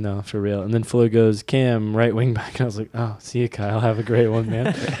then he goes, no, for real. And then Flo goes, Cam, right wing back. And I was like, oh, see you, Kyle. Have a great one,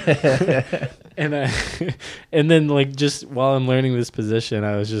 man. And then like just while I'm learning this position,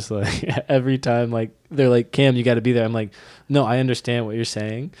 I was just like, every time like they're like, Cam, you got to be there. I'm like, no, I understand what you're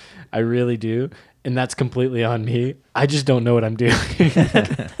saying. I really do. And that's completely on me. I just don't know what I'm doing.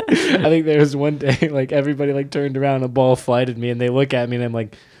 I think there was one day like everybody like turned around and a ball flighted me and they look at me and I'm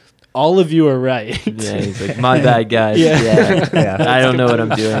like, all of you are right. Yeah, he's like, my bad, guys. Yeah. I don't know what I'm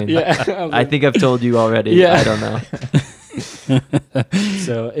doing. Yeah, I think I've told you already. Yeah. I don't know.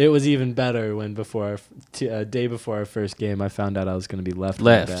 So it was even better when day before our first game, I found out I was going to be left.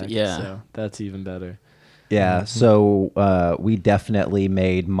 Left, back, yeah. So that's even better. Yeah, so we definitely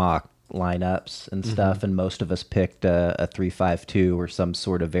made mock lineups and stuff, and most of us picked a 3-5-2 or some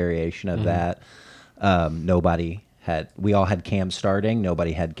sort of variation of that. We all had Cam starting.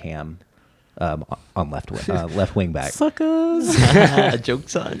 Nobody had Cam on left wing back. Suckers.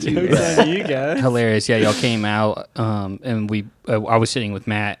 Jokes on you. Jokes on you guys. Hilarious. Yeah, y'all came out, and I was sitting with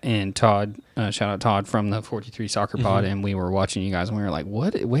Matt and Todd. Shout out Todd from the 43 Soccer Pod, and we were watching you guys, and we were like,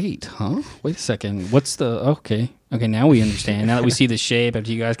 "What? Wait, huh? Wait a second. What's the okay? Now we understand. Now that we see the shape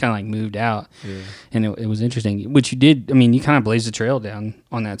after you guys kind of like moved out, and it was interesting. Which you did. I mean, you kind of blazed the trail down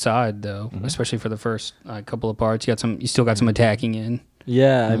on that side, though, especially for the first couple of parts. You still got some attacking in.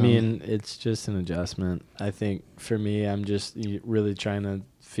 Yeah, I mean, it's just an adjustment. I think for me, I'm just really trying to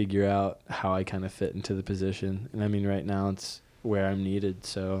figure out how I kind of fit into the position. And I mean, right now it's where I'm needed.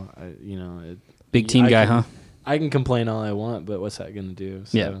 So, Big team guy, huh? I can complain all I want, but what's that going to do?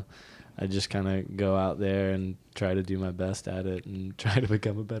 So Yeah. I just kind of go out there and try to do my best at it and try to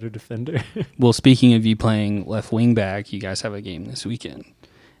become a better defender. Well, speaking of you playing left wing back, you guys have a game this weekend.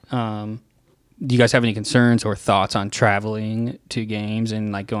 Do you guys have any concerns or thoughts on traveling to games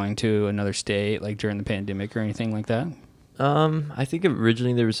and like going to another state like during the pandemic or anything like that? I think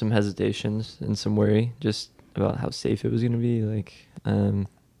originally there was some hesitations and some worry just about how safe it was going to be,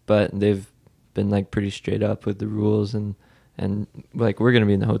 but they've been like pretty straight up with the rules and like we're going to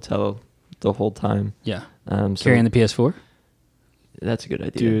be in the hotel the whole time. Yeah. So Carrying the PS4? That's a good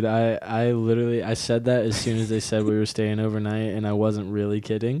idea. Dude, I literally said that as soon as they said we were staying overnight, and I wasn't really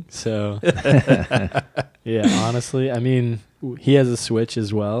kidding. So, yeah, honestly, I mean, he has a Switch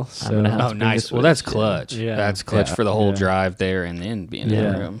as well. So. I'm gonna have to bring nice. the Well, that's Switch, clutch. Yeah. That's clutch Yeah. for the whole Yeah. drive there and then being in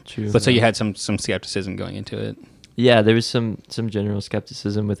Yeah. the room. True. But so you had some skepticism going into it. Yeah, there was some general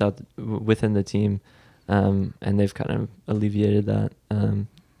skepticism within the team, and they've kind of alleviated that.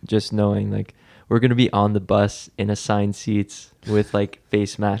 Just knowing like we're gonna be on the bus in assigned seats with like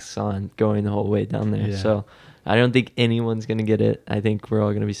face masks on, going the whole way down there. Yeah. So I don't think anyone's gonna get it. I think we're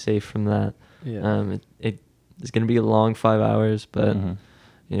all gonna be safe from that. Yeah. It's gonna be a long 5 hours, but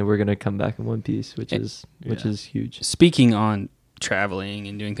we're gonna come back in one piece, which is huge. Speaking on traveling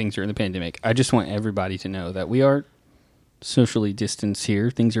and doing things during the pandemic, I just want everybody to know that we are socially distanced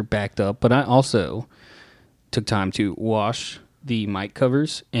here. Things are backed up, but I also took time to wash the mic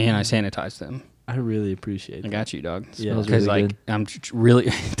covers and I sanitized them. I really appreciate I that. got you, dog. Yeah. Smells Because really like good. I'm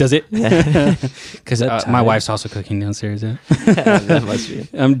really does it? Because That my tight? wife's also cooking downstairs. Yeah. That must be.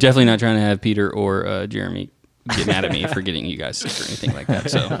 I'm definitely not trying to have Peter or Jeremy get mad at me for getting you guys sick or anything like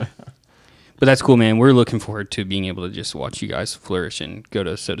that. So, but that's cool, man. We're looking forward to being able to just watch you guys flourish and go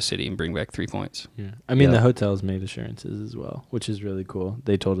to Soda City and bring back 3 points. Yeah. I mean, Yeah. the hotels made assurances as well, which is really cool.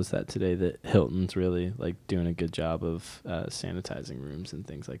 They told us that today, that Hilton's really like doing a good job of sanitizing rooms and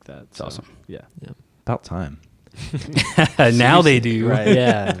things like that. It's awesome. Yeah. About time. Now they do. Right.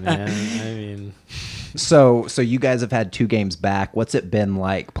 Yeah, man. I mean, So you guys have had 2 games back. What's it been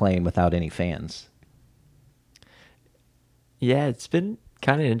like playing without any fans? Yeah, it's been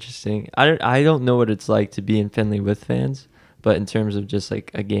kind of interesting. I don't know what it's like to be in Findlay with fans, but in terms of just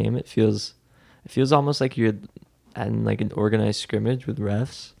like a game, it feels almost like you're in like an organized scrimmage with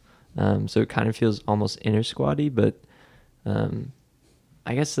refs. So it kind of feels almost inter squaddy, but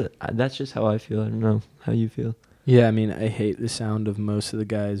I guess that's just how I feel. I don't know how you feel. yeah, I mean, I hate the sound of most of the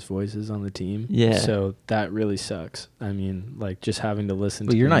guys' voices on the team. Yeah. So that really sucks. I mean, like just having to listen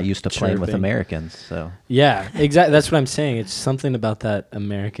Well, to you're not them used to playing with chirping. Americans, so Yeah, exactly. That's what I'm saying. It's something about that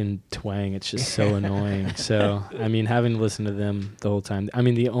American twang. It's just so annoying. So, I mean, having to listen to them the whole time. I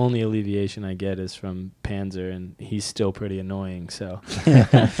mean, the only alleviation I get is from Panzer, and he's still pretty annoying. So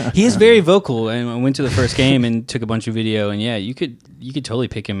He is very vocal, and I went to the first game and took a bunch of video, and yeah, you could totally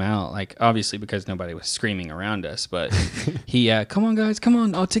pick him out. Like obviously because nobody was screaming around us, but he come on guys, come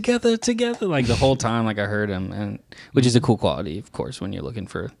on, oh together, like the whole time, like I heard him, and which is a cool quality, of course, when you're looking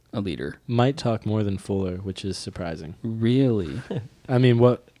for a leader. might talk more than Fuller, which is surprising. Really, I mean,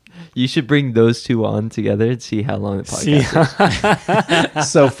 what? You should bring those two on together and see how long the podcast is.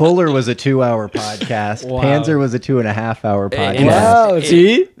 So Fuller was a 2-hour podcast. Wow. Panzer was a 2.5-hour podcast. And- Wow,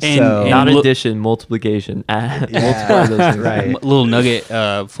 see? So- Not look- addition, multiplication. Multiply Yeah, those things. right. little nugget,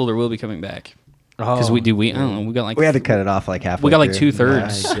 Fuller will be coming back because Oh. I don't know, we got like We had to cut it off like halfway. we got like through.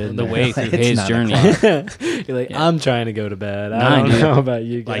 2/3 My of the way through It's his 9 journey. You're like, Yeah. I'm trying to go to bed. I Nah, don't dude. know about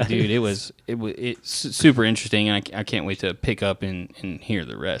you guys. Like, dude, it's super interesting, and I can't wait to pick up and hear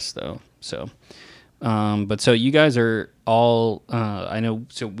the rest though. So, but so you guys are all I know.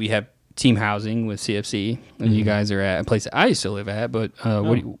 So we have team housing with CFC, and you guys are at a place that I used to live at, but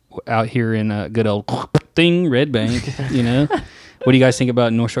what do you, out here in good old Red Bank, you know. What do you guys think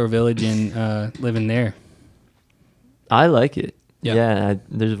about North Shore Village and living there? I like it. Yeah. Yeah,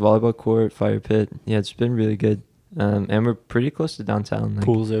 there's a volleyball court, fire pit. Yeah, it's been really good. And we're pretty close to downtown. Like,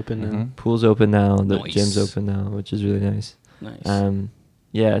 Pool's open now. pool's open now. The Nice. gym's open now, which is really nice. Nice.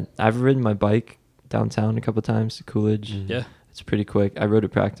 Yeah, I've ridden my bike downtown a couple times to Coolidge. Yeah. It's pretty quick. I rode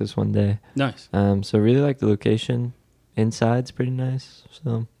at practice one day. Nice. So really like the location. Inside's pretty nice,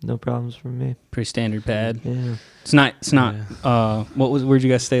 so no problems for me. Pretty standard pad. Yeah. It's not. Where'd you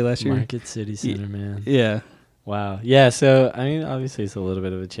guys stay last year? Market City Center, man. Yeah. Wow. Yeah, so, I mean, obviously it's a little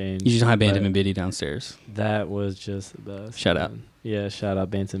bit of a change. You just don't have Bantam but and Biddy downstairs. That was just the best. Shout out. man. Yeah, shout out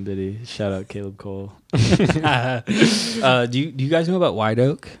Bantam Biddy. Shout out Caleb Cole. Do you guys know about White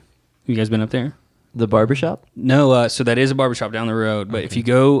Oak? You guys been up there? The barbershop? No. So that is a barbershop down the road. But if you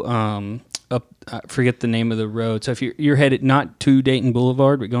go up, I forget the name of the road. So if you're headed not to Dayton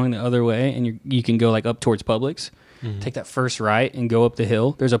Boulevard, but going the other way, and you can go like up towards Publix. Take that first right and go up the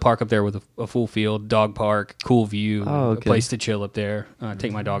hill. There's a park up there with a full field, dog park, cool view, Oh, a okay. place to chill up there.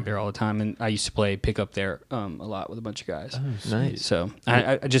 Take my dog there all the time, and I used to play pickup there a lot with a bunch of guys. Nice. So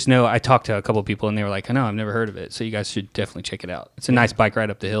I just know I talked to a couple of people, and they were like, "I know, I've never heard of it." So you guys should definitely check it out. It's a nice bike ride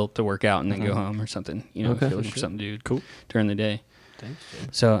up the hill to work out and then go home or something. You know, Okay. if you're looking for something to do Cool. during the day. Thanks,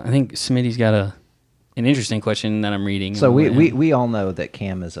 dude. So I think Smitty's got an interesting question that I'm reading. So on we, the we end. we all know that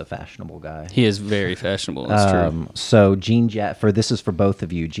Cam is a fashionable guy. He is very fashionable. That's true. So this is for both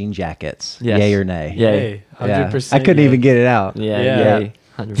of you. Jean jackets, Yes. yay or nay? Yeah. Hey, 100%. I couldn't yeah. even get it out. Yeah. Yeah. Yay.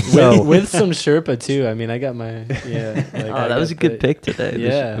 100%. So- with some Sherpa too. I mean, I got my Like, Oh, that was a good pick today.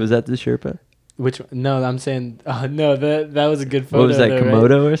 Yeah. Was that the Sherpa? Which no, I'm saying no. That was a good photo. What was that, though, right?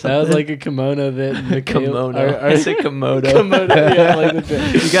 Komodo or something? That was like a kimono that Mikhail, Kimono. Our, It's a Komodo. Komodo. Yeah, like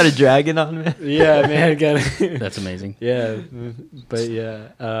the, You got a dragon on me? yeah, man. Got it. That's amazing. Yeah, but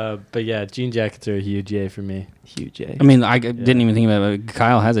yeah, jean jackets are a huge yay for me. Huge A. I mean, I didn't even think about it. But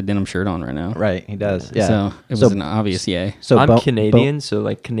Kyle has a denim shirt on right now. Right, he does. Yeah. So it was an obvious yay. So I'm bo- Canadian, so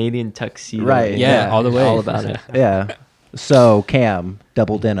like Canadian tuxedo. Right, Yeah, all the way. All about it. yeah. So Cam,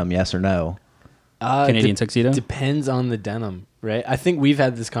 double denim, yes or no? Canadian tuxedo? Depends on the denim, right? I think we've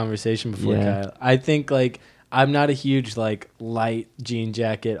had this conversation before, Yeah. Kyle. I think like I'm not a huge like light jean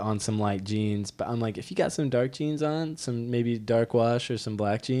jacket on some light jeans, but I'm like if you got some dark jeans on, some maybe dark wash or some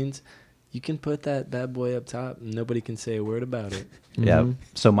black jeans, you can put that bad boy up top and nobody can say a word about it. Yeah. Mhm.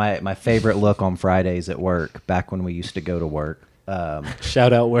 So my favorite look on Fridays at work, back when we used to go to work.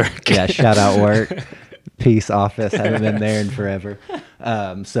 Shout out work. Yeah, shout out work. Peace office. Haven't been there in forever.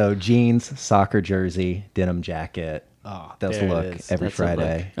 So jeans, soccer jersey, denim jacket. Oh, That's there it look is. every That's a look.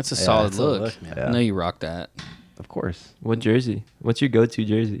 Friday. That's a Yeah, solid that's a look. look, man. I know you rock that. Of course. What jersey? What's your go-to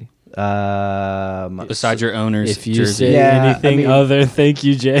jersey? Besides your owner's If you jersey. say Yeah, anything I mean- other, thank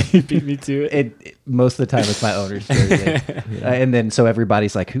you, Jay. Beat me to it. Most of the time it's my owner's jersey. And then so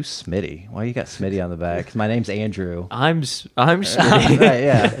everybody's like, "Who's Smitty? Why you got Smitty on the back?" 'Cause my name's Andrew. I'm Smitty. Right,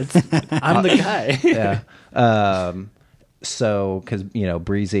 yeah. I'm the guy. Yeah. So because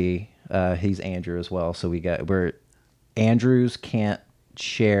Breezy, he's Andrew as well. So we're Andrews can't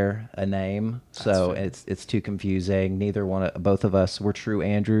share a name, so it's too confusing. Both of us, we're true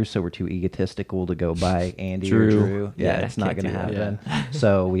Andrews, so we're too egotistical to go by Andy or Drew. Drew. Yeah, Yeah, it's not can't gonna do that. happen.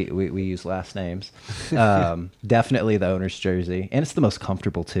 So we use last names. Definitely the owner's jersey, and it's the most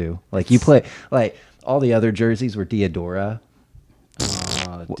comfortable too. Like you play like all the other jerseys were Diodora.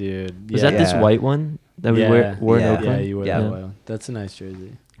 Oh, dude. Was that this Yeah. white one that we wore in Yeah. Oakland? Yeah, you wore Yeah. that one. That's a nice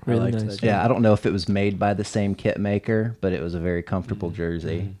jersey. Really I liked nice. that jersey. Yeah, I don't know if it was made by the same kit maker, but it was a very comfortable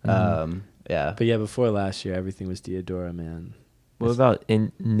jersey. Yeah. But yeah, before last year, everything was Diodora, man. What about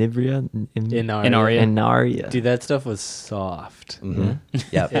Nivria? Inaria. Inaria. Dude, that stuff was soft. Mm-hmm.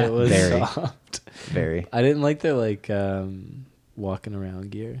 Yep. It was Very. soft. Very. I didn't like their like walking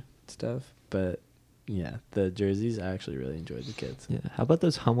around gear stuff, but yeah, the jerseys I actually really enjoyed the kits. Yeah. How about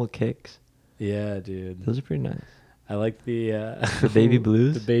those Hummel kicks? Yeah, dude. Those are pretty nice. I like the baby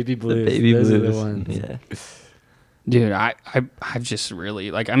blues. The baby The blues. baby Those blues. are the ones. Yeah. Dude, I've just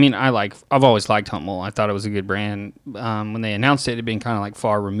really like. I mean, I've always liked Hummel. I thought it was a good brand. When they announced it, it'd been kind of like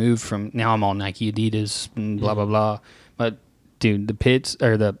far removed from. Now I'm all Nike, Adidas, and blah blah blah. But dude, the pits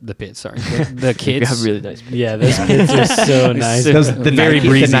or the pits. Sorry, the You kits. got really nice. Yeah, those kits are so nice. Those, the, Very Nike,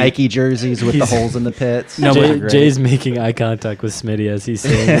 breezy. the Nike jerseys with the holes in the pits. No, Those but- are great. Jay's making eye contact with Smitty as he's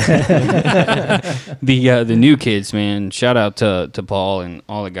saying The new kids, man. Shout out to Paul and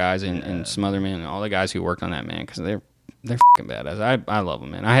all the guys and Smotherman and all the guys who worked on that, man, because they're fucking badass. I love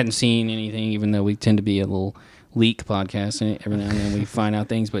them, man. I hadn't seen anything, even though we tend to be a little leak podcast, and every now and then we find out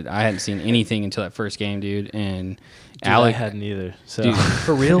things, but I hadn't seen anything until that first game, dude. And I Alec, hadn't either. So dude,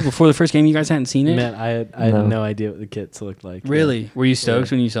 for real, before the first game, you guys hadn't seen it? man, I had No. no idea what the kits looked like. Really? Were you stoked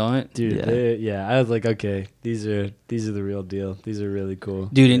Yeah. when you saw it? Dude, yeah. I was like, okay, these are the real deal. These are really cool.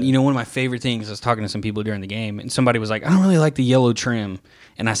 Dude, and you know, one of my favorite things, I was talking to some people during the game, and somebody was like, I don't really like the yellow trim.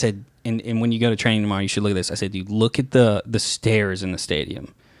 And I said, and when you go to training tomorrow, you should look at this. I said, dude, look at the stairs in the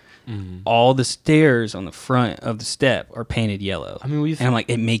stadium. All the stairs on the front of the step are painted yellow. I mean, and I'm like,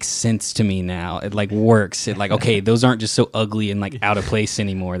 it makes sense to me now. It like works. It like, okay, those aren't just so ugly and like out of place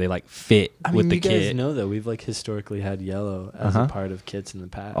anymore. They like fit I mean, with the you guys kit. know that we've like historically had yellow as a part of kits in the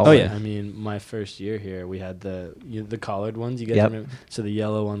past. Oh, yeah. I mean, my first year here, we had the collared ones. You guys Yep. remember? So the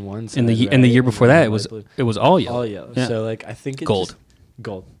yellow on one side, and the right, and the year and before then that, the it was light blue. it was all yellow. all yellow. Yeah. So like, I think it's Gold.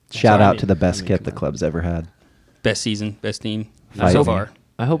 Gold. Shout So, I out mean- to the best I mean, kit the come on. club's ever had. Best season, best team Fight so me. far.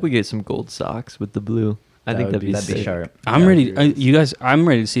 I hope we get some gold socks with the blue. I That think would that'd be be That'd be sick. sharp. I'm Yeah, ready. agreed. You guys, I'm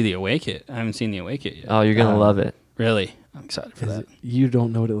ready to see the away kit. I haven't seen the away kit yet. Oh, you're gonna love it. Really? I'm excited for Is that. it- you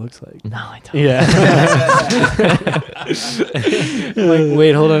don't know what it looks like. No, I don't. Yeah. Like,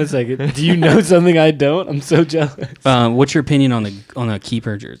 wait, hold on a second. Do you know something I don't? I'm so jealous. What's your opinion on the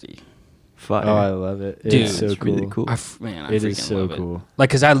keeper jersey? Fire. Oh, I love it. Dude, It's so it's cool. really cool. Man, I It freaking is so love it. cool.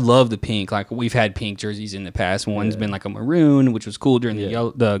 Like, cause I love the pink. Like, we've had pink jerseys in the past. One's Yeah. been like a maroon, which was cool during Yeah.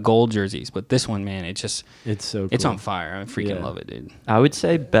 the gold jerseys. But this one, man, it's so It's on fire. I freaking Yeah. love it, dude. I would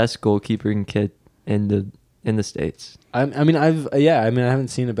say best goalkeeping kit in the States. I mean, I haven't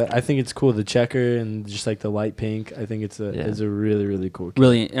seen it, but I think it's cool. The checker and just like the light pink. I think it's a really, really cool. Kit.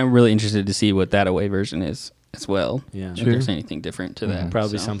 Really, I'm really interested to see what that away version is as well. Yeah. If there's anything different to that.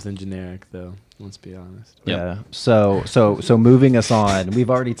 Probably so. something generic though. Let's be honest. Yep. Yeah. So moving us on, we've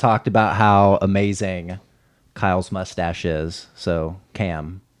already talked about how amazing Kyle's mustache is. So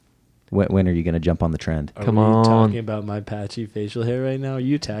Cam, when are you going to jump on the trend? Are Come we on. talking about my patchy facial hair right now? Are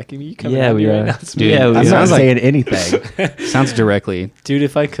you attacking me? You coming Yeah, at me we right are. now? Dude, Yeah, we I'm are. not sounds like- saying anything. Sounds directly. Dude,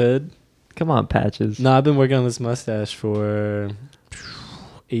 if I could. Come on, patches. No, I've been working on this mustache for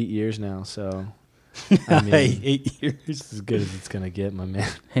 8 years now, so I mean, 8 years. it's as good as it's gonna get, my man.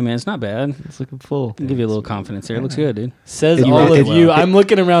 Hey, man, it's not bad. It's looking full. I'll give you a little confidence there. It looks good, dude. Says Did you all rock of it you. well? I'm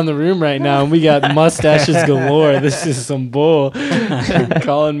looking around the room right now, and we got mustaches galore. This is some bull.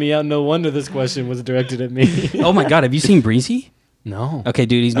 Calling me out. No wonder this question was directed at me. Oh my God, have you seen Breezy? No, Okay,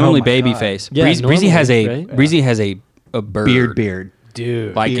 dude, he's Oh normally my baby God. face. Yeah, Breezy has a normally, right? Breezy has a bird. Beard.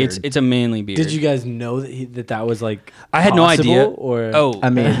 dude. Like Beard. it's a manly beard. Did you guys know that was like? I had no possible, idea. Or Oh, I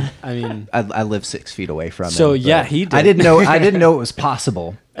mean, I mean, I live 6 feet away from him. So, but yeah, he did. I didn't know it was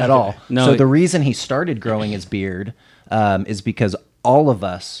possible at all. No, So it- the reason he started growing his beard is because all of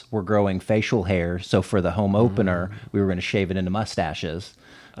us were growing facial hair. So for the home opener, we were going to shave it into mustaches.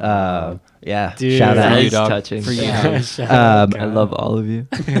 Yeah, Dude. shout For out. you, Nice dog. touching. For you. I love all of you.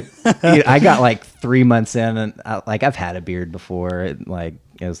 I got like 3 months in, and I've had a beard before.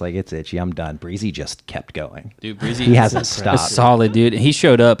 It was like, it's itchy. I'm done. Breezy just kept going. Dude, Breezy. He hasn't is stopped. solid, dude. He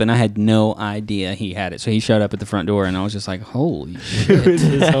showed up, and I had no idea he had it. So he showed up at the front door, and I was just like, "Holy shit,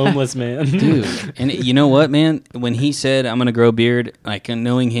 this homeless man, dude!" And you know what, man? When he said, "I'm gonna grow a beard," like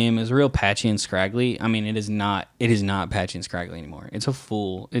knowing him is real patchy and scraggly. I mean, it is not patchy and scraggly anymore. It's a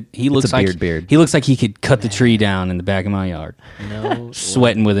full. He looks a like beard. he looks like he could cut the tree down in the back of my yard, No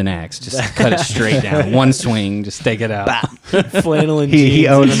sweating with an axe. Just cut it straight down, one swing, just take it out. flannel and He jeans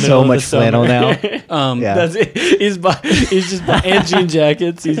in owns the so middle of the much flannel summer. now. Yeah. That's it. He's just and jean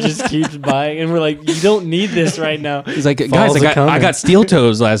jackets. He just keeps buying, and we're like, you don't need this right now. He's like, guys, Falls I are coming." got steel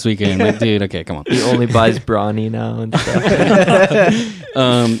toes last weekend. Like, dude, okay, come on. He only buys brawny now and stuff.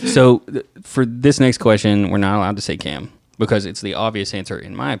 For this next question, we're not allowed to say Cam because it's the obvious answer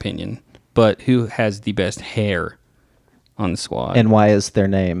in my opinion. But who has the best hair on the squad. And why is their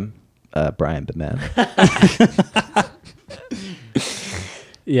name Brian Beman?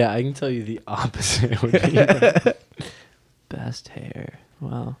 Yeah, I can tell you the opposite would be. Best hair.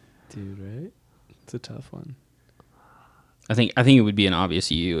 Wow. Dude, right? It's a tough one. I think it would be an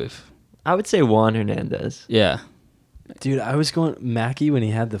obvious you if. I would say Juan Hernandez. Yeah. Dude, I was going Mackie when he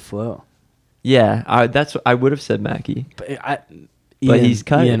had the flow. Yeah, I would have said Mackie. But he's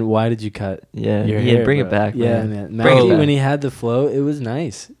cut. Ian, why did you cut? Yeah, your Ian, hair, bring bro? it back, Yeah, man. man. Bring it Mackie, back. when he had the flow, it was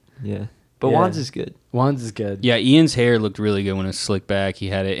nice. Yeah, but Yeah. Juan's is good. Wands is good. Yeah, Ian's hair looked really good when it was slicked back. He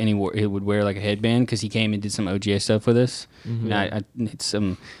had it, and he would wear like a headband because he came and did some OGA stuff with us. Mhm. And I it's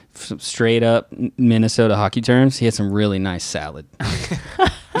some straight up Minnesota hockey terms. He had some really nice salad.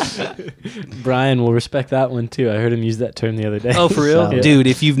 Brian will respect that one too. I heard him use that term the other day. Oh, for real, Yeah. dude!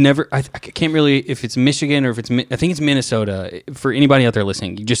 If you've never, I can't really. If it's Michigan or if it's, I think it's Minnesota. For anybody out there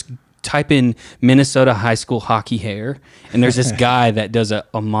listening, you just type in Minnesota high school hockey hair, and there's this guy that does a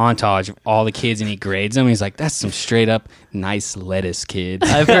montage of all the kids, and he grades them. He's like, "That's some straight up nice lettuce, kid."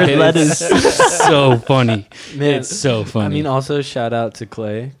 I've heard It's lettuce. so funny. Man, It's so funny. I mean, also shout out to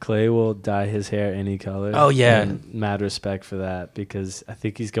Clay. Clay will dye his hair any color. Oh, yeah. And mad respect for that because I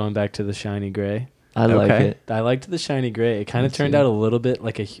think he's going back to the shiny gray. I like Okay. it. I liked the shiny gray. It kind of Me turned too. out a little bit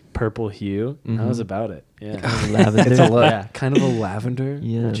like a purple hue. That was Mhm. about it. Yeah. Lavender. It's a look. Yeah, kind of a lavender.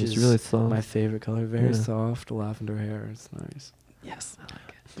 Yeah, which it's is really soft. my favorite color. Very Yeah. soft lavender hair. It's nice. yes.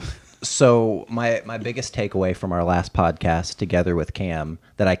 So my biggest takeaway from our last podcast together with Cam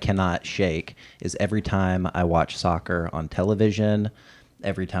that I cannot shake is every time I watch soccer on television,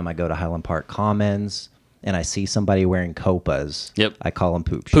 every time I go to Highland Park Commons and I see somebody wearing copas, Yep. I call them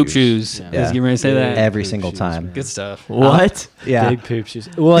poop shoes. Poop shoes. Yeah. I was getting ready to say that. Every Poop single shoes, time. man. Good stuff. What? Yeah. Big poop shoes.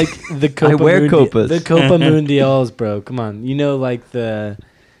 Well, like the Copa wear copas. The Copa Mundials, bro. Come on. You know, like the.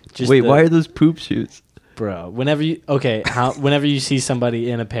 Wait, why are those poop shoes? Bro, whenever you whenever you see somebody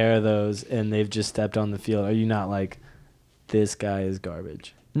in a pair of those and they've just stepped on the field, are you not like, this guy is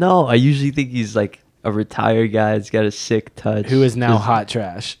garbage? No, I usually think he's like a retired guy that's got a sick touch. Who is now Just- hot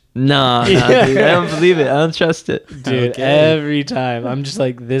trash? No, dude, I don't believe it. I don't trust it. Dude, Okay. every time I'm just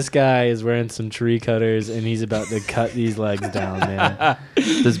like, this guy is wearing some tree cutters and he's about to cut these legs down, man.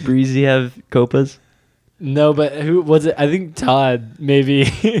 Does Breezy have copas? No, but who was it? I think Todd, maybe.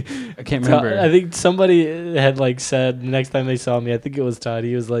 I can't remember. I think somebody had like said the next time they saw me, I think it was Todd.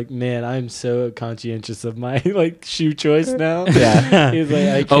 He was like, "Man, I'm so conscientious of my like shoe choice now." Yeah. He was like,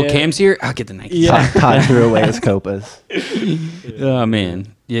 "I Oh, can't." Cam's here. I'll get the Nike. Yeah. Todd threw away his copas. Oh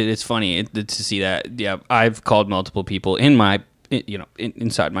man, yeah, it's funny to see that. Yeah, I've called multiple people in my,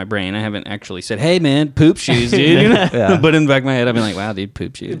 inside my brain. I haven't actually said, "Hey man, poop shoes, dude." You know? Yeah. But in the back of my head, I've been like, "Wow, dude,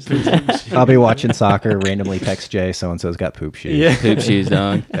 poop shoes, I'll be watching soccer, randomly text Jay, so-and-so's got poop shoes. Yeah. poop shoes,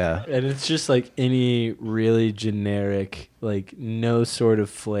 dog." Yeah. And it's just like any really generic, like no sort of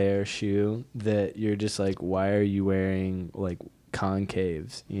flair shoe that you're just like, why are you wearing like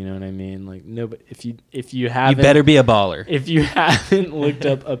concaves? You know what I mean? Like, no, but if you You haven't, better be a baller. if you haven't looked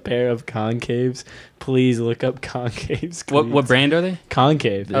up a pair of concaves, please look up concaves. What cleats. brand are they?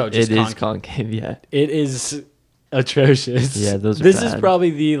 Concave? Oh, It just is concave, yeah. It is atrocious. Yeah, those are This is bad.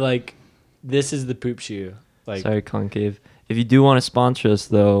 probably the like. This is the poop shoe. Like, Sorry, concave. If you do want to sponsor us,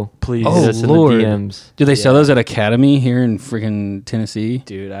 though, please, Oh, hit us Lord. in the DMs. Do they sell Yeah. those at Academy here in freaking Tennessee?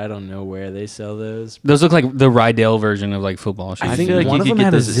 dude, I don't know where they sell those. Those look like the Rydell version of like football shoes. I I think feel like one you of could them get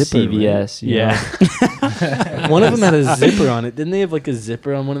had a those at zipper, right? CVS. you know? One of them had a zipper on it. Didn't they have like a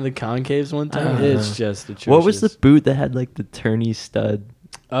zipper on one of the concaves one time? don't It's know. just atrocious. What was the boot that had like the turny stud?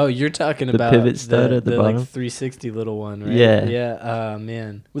 Oh, you're talking the about pivot stud at the like bottom? 360 little one, right? Yeah. Yeah.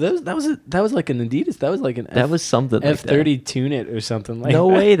 Man, well, that was like an Adidas. That was like an That was something like F30 Tune It or something that. like. No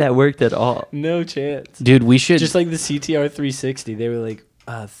that. way that worked at all. No chance. Dude, we should Just like the CTR 360, they were like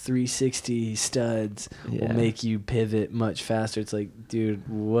 360 studs Yeah. will make you pivot much faster. It's like, dude,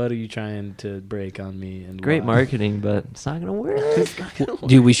 what are you trying to break on me? And Great why? marketing, but it's not gonna work.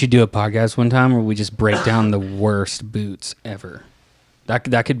 Dude, we should do a podcast one time where we just break down the worst boots ever.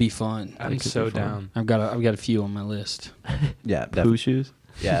 That could be fun. I'm could so be fun. down. I've got a few on my list. Yeah. Poo shoes.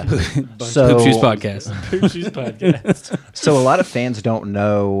 Yeah. Poop So, Shoes podcast. Poop Shoes podcast. so a lot of fans don't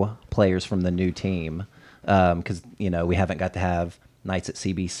know players from the new team because, we haven't got to have nights at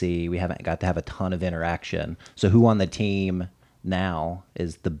CBC. We haven't got to have a ton of interaction. So who on the team now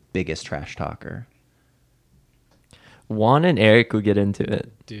is the biggest trash talker? Juan and Eric will get into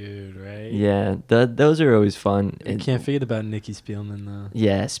it. Dude, right? Yeah, those are always fun. I can't forget about Nikki Spielman though.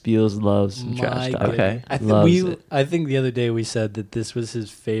 Yeah, Spiels loves some trash talk. Okay. Loves it. I think the other day we said that this was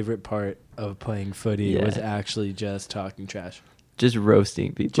his favorite part of playing footy Yeah. was actually just talking trash, Just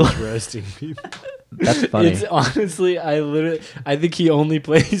roasting people. just roasting people. That's funny. It's honestly, I think he only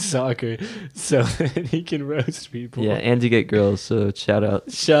plays soccer so that he can roast people. Yeah, and to get girls. So shout out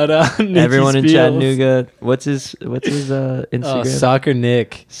Shout out Nicky everyone in Spiels. Chattanooga. What's his Instagram? Oh, Soccer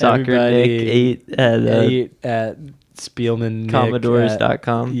Nick. Soccer Everybody, Nick 8 at 8 at Spielman Nick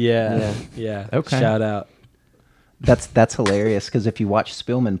Commodores.com. Yeah. Okay. Shout out. That's hilarious because if you watch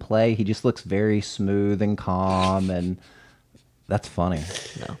Spielman play, he just looks very smooth and calm, and that's funny.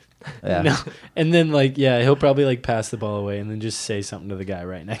 No. Yeah. No. And then he'll probably pass the ball away and then just say something to the guy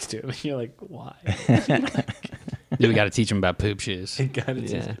right next to him. And you're like, why? Dude, we got to teach him about poop shoes.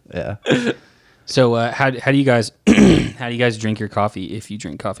 Yeah. Yeah. So how do you guys how do you guys drink your coffee if you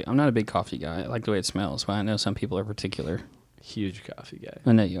drink coffee? I'm not a big coffee guy. I like the way it smells, but I know some people are particular. Huge coffee guy.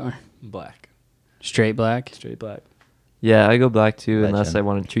 I know you are. Black. Straight black. Straight black. Yeah, I go black too Legend. unless I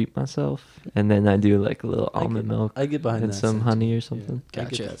want to treat myself, and then I do like a little almond milk I get behind and that some sentiment. honey or something. Yeah, I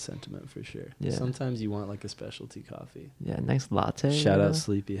Gotcha. get that sentiment for sure. Yeah. Sometimes you want a specialty coffee. Yeah, nice latte. Shout you out know?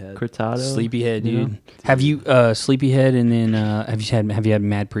 Sleepyhead. Cortado. Sleepyhead, you know? dude. Have you Sleepyhead and then have you had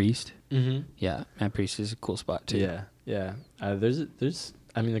Mad Priest? Mm-hmm. Yeah, Mad Priest is a cool spot too. Yeah. There's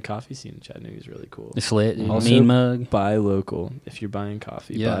the coffee scene in Chattanooga is really cool. It's lit. dude. Also, Mean mug. Buy local. If you're buying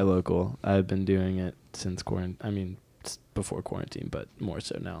coffee, Yeah. buy local. I've been doing it since quarantine. Before quarantine, but more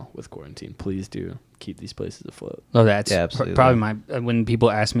so now with quarantine. Please do keep these places afloat. Oh, that's Yeah, absolutely. probably my when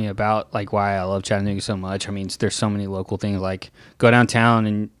people ask me about why I love Chattanooga so much. I mean, there's so many local things. Like go downtown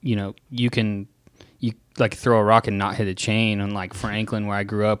and you throw a rock and not hit a chain. And Franklin, where I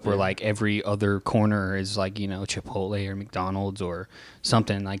grew up, where every other corner is Chipotle or McDonald's or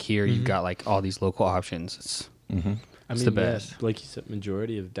something. Here you've got all these local options. It's It's the best. Like you said,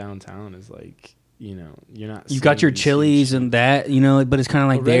 majority of downtown is you're not. You've got seeing your these Chili's huge- and that, but it's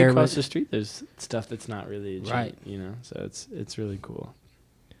kind of But there. right across but- the street, there's stuff that's not really a chain, Right. So it's really cool.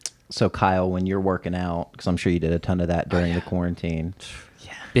 So Kyle, when you're working out, because I'm sure you did a ton of that during the quarantine,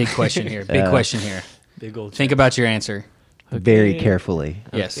 Big question here. Big question here. Big old. Think about your answer. very carefully,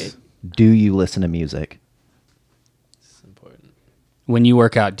 Yes. do you listen to music? It's important. When you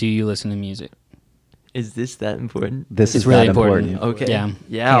work out, do you listen to music? Is this that important? This It's is really that important. important. Okay. Yeah.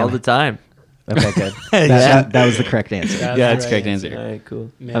 Yeah, all the time. Okay, good. That was the correct answer. That's Yeah, the that's right correct answer. answer. All right,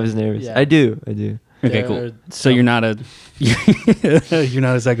 cool. Man, I was nervous. yeah. I do. Okay, There cool. are So you're not a you're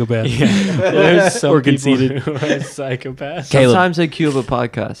not a psychopath. There's some Or people conceited. who are psychopaths. Caleb. Sometimes I queue up a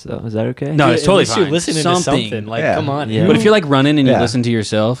podcast, though. Is that okay? No, it's At totally least you're fine. listening to something. Yeah. Come on. Yeah. But if you're running and you Yeah. listen to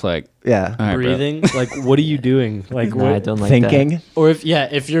yourself, Yeah. all right, bro. breathing, what are you doing? Nah, I What? don't like Thinking. that. Or if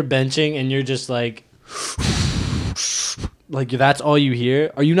you're benching and you're just that's all you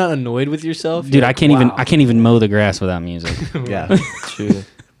hear. Are you not annoyed with yourself? Dude, You're I can't wow. even mow the grass without music. Yeah. True.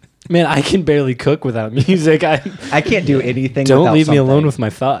 Man, I can barely cook without music. I I can't do anything. don't without leave me alone something. with my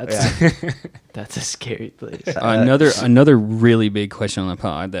thoughts. Yeah. That's a scary place. Another really big question on the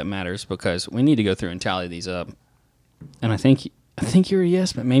pod that matters because we need to go through and tally these up. And I think you're a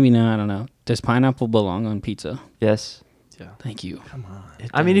yes, but maybe no. I don't know. Does pineapple belong on pizza? Yes. Thank you. Come on.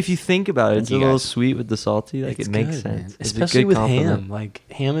 I mean, if you think about it, Thank it's you a little guys. sweet with the salty. It's It makes good, man. sense. It's a Especially good with compliment. ham.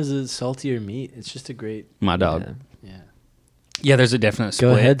 Ham is a saltier meat. It's just a great. My dog. Yeah. Yeah. Yeah, there's a definite split.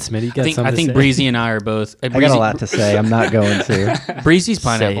 Go ahead, Smitty. You got I think something to say? Breezy and I are both. I got a lot to say. I'm not going to. Breezy's Say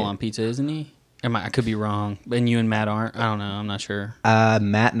pineapple it. on pizza, isn't he? I could be wrong. And you and Matt aren't. I don't know. I'm not sure.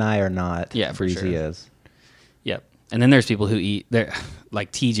 Matt and I are not. Yeah, for Breezy sure. is. Yep. And then there's people who eat. They're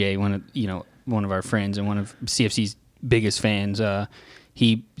like TJ, one of our friends and one of CFC's biggest fans.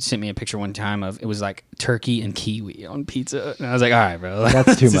 He sent me a picture one time of it was turkey and kiwi on pizza, and I was like, "All right, bro,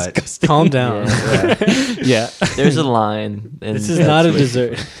 That's too this is much. disgusting." Calm down. Yeah. Yeah. There's a line. And This is that's not a what-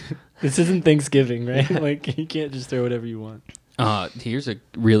 dessert. This isn't Thanksgiving, right? You can't just throw whatever you want. Here's a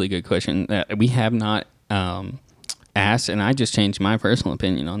really good question that we have not asked, and I just changed my personal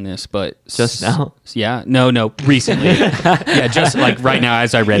opinion on this, but Just now? Yeah, no, recently. Yeah, just right now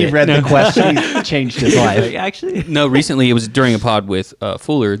as I read He it. read the question. He changed his life. Actually. No, recently it was during a pod with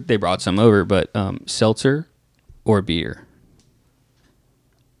Fuller. They brought some over, but seltzer or beer?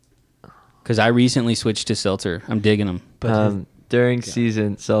 Because I recently switched to seltzer. I'm digging them. But During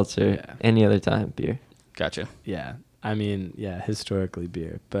season, seltzer. Yeah. Any other time, beer. Gotcha. yeah, I mean, historically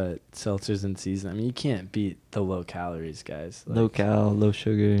beer, but seltzers in season. I mean, you can't beat the low calories, guys. Low cal, low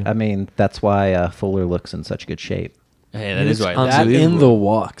sugar. I mean, that's why Fuller looks in such good shape. Hey, that is right. That in Unbelievable. the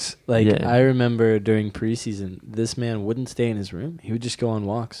walks. Yeah. I remember during preseason, this man wouldn't stay in his room. He would just go on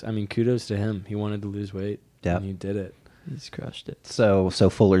walks. I mean, kudos to him. He wanted to lose weight. Yep. And he did it. He's crushed it. So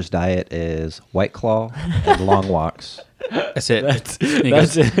Fuller's diet is White Claw and long walks. That's it. That's Then he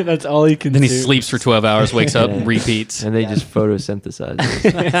goes- it. That's all he can Then he do. sleeps for 12 hours, wakes up, Yeah. and repeats. And they just photosynthesize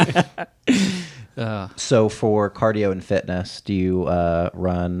it. So for cardio and fitness, do you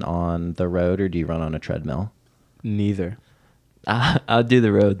run on the road or do you run on a treadmill? Neither. I'll do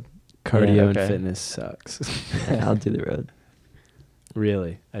the road. Cardio Yeah, and okay. fitness sucks. Yeah, I'll do the road.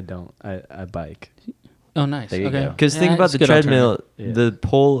 Really, I don't. I bike. Oh, nice. There you Okay. go. Because think about it's the a good treadmill, alternative. the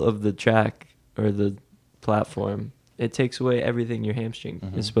pole of the track or the platform, it takes away everything your hamstring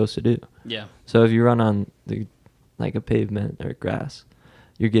Mhm. is supposed to do. Yeah. So if you run on like a pavement or grass,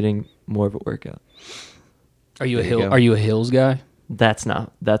 you're getting more of a workout. Are you There you go. Are you a hills guy? That's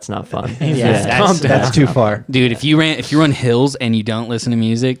not fun. Yeah, calm down. That's too far. Dude, if you run hills and you don't listen to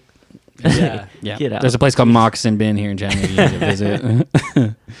music, Yeah. yeah. Get out. There's a place called Moccasin Bend here in Chattanooga you can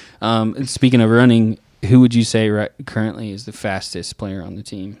visit. And speaking of running, who would you say currently is the fastest player on the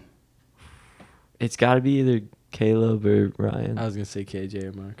team? It's got to be either Caleb or Ryan. I was gonna say KJ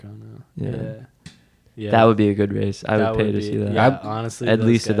or Marcano. Yeah. Yeah. That would be a good race. I That would pay would to be- see that. Yeah, honestly, At those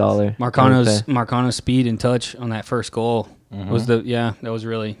least guys. $1. Marcano's speed and touch on that first goal was Mhm. that was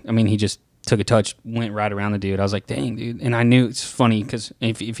really. I mean, he just took a touch, went right around the dude. I was like, dang, dude. And I knew it's funny because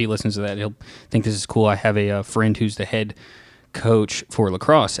if he listens to that, he'll think this is cool. I have a friend who's the head coach for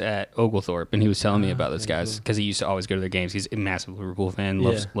lacrosse at Oglethorpe, and he was telling me about those very guys cool. because he used to always go to their games. He's a massive Liverpool fan,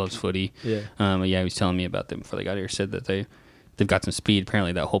 Yeah. loves footy. Yeah. Yeah, he was telling me about them before they got here. Said that they've got some speed.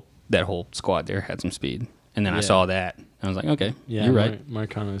 Apparently, that whole squad there had some speed. And then I Yeah. saw that. I was like, okay, Yeah, you're right.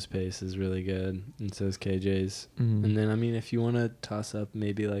 Marcano's pace is really good, and so is KJ's. Mhm. And then, I mean, if you want to toss up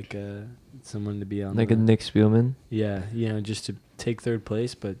maybe like someone to be on, Like the, a Nick Spielman. yeah, just to take third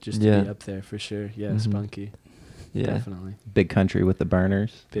place, but just Yeah. to be up there for sure. Yeah, Mhm. Spunky, Yeah. definitely Big country with the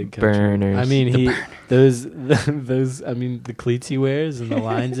burners. big country. Burners. I mean, those. I mean, the cleats he wears and the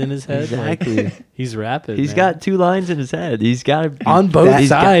lines in his head. Exactly. Like, he's rapid. He's man. got 2 lines in his head. He's got to On both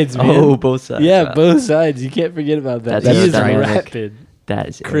sides, man. Oh, both sides. Yeah, both sides. You can't forget about that. That's He is dynamic. rapid. That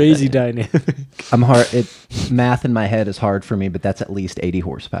is Crazy dynamic. dynamic. Math in my head is hard for me, but that's at least 80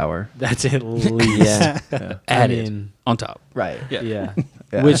 horsepower. That's at least. Yeah. Yeah. Added on top. Right. Yeah.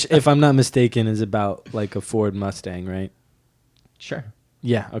 Yeah. Which, if I'm not mistaken, is about like a Ford Mustang, right? Sure.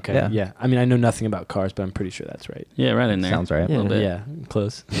 Yeah. Okay. Yeah. Yeah. I mean, I know nothing about cars, but I'm pretty sure that's right. Yeah, right in there. Sounds right. A little bit. Yeah.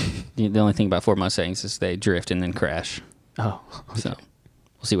 Close. The only thing about Ford Mustangs is they drift and then crash. Oh. So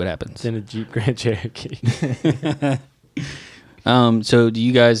we'll see what happens. It's in a Jeep Grand Cherokee. So do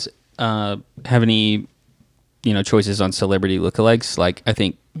you guys have any, choices on celebrity lookalikes? Like, I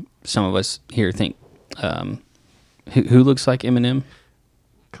think some of us here think, who looks like Eminem?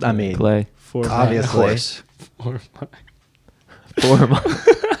 I mean, Clay. For obviously. Of course. For my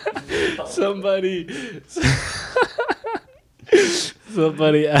Somebody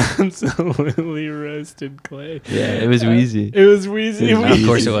absolutely roasted Clay. Yeah, it was Wheezy. It was Wheezy. It was Of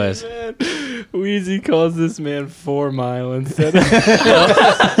course it was. Man, Wheezy calls this man 4 Mile instead of.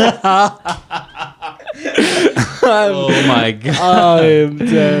 Oh my god. I am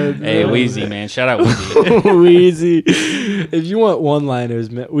dead. Hey, man. Wheezy, man. Shout out Wheezy. Wheezy. If you want one-liners,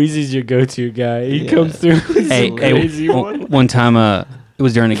 man, Wheezy's your go-to guy. He Yeah. comes through with Hey, some crazy one. one time, it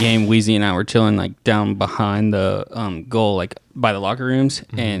was during a game. Wheezy and I were chilling like down behind the goal, like by the locker rooms,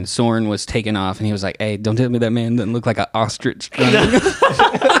 and Soren was taking off, and he was like, "Hey, don't tell me that man doesn't look like an ostrich."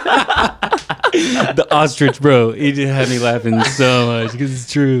 The ostrich, bro. He just had me laughing so much because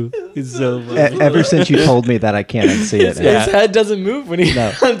it's true. It's so funny. Ever since you told me that, I can't unsee it. Yeah. His head doesn't move when he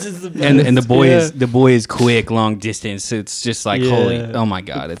No. punches the And the boy best. is quick, long distance. So it's just like holy, Yeah. oh my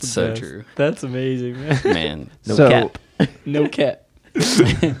god, it's so Best. true, That's amazing, man. man. No So- cap. No cat.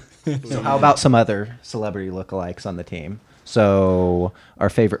 So how about some other celebrity lookalikes on the team? So our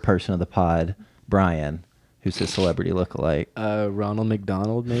favorite person of the pod, Brian, who's his celebrity lookalike. Ronald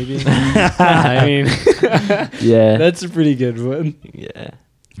McDonald, maybe. I mean, Yeah. that's a pretty good one. Yeah.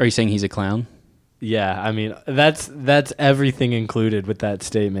 Are you saying he's a clown? Yeah, I mean that's everything included with that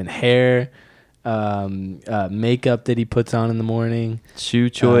statement. Hair, makeup that he puts on in the morning, Shoe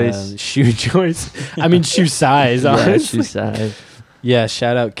choice. shoe choice. I mean shoe size. Yeah, Honestly. shoe size. Yeah,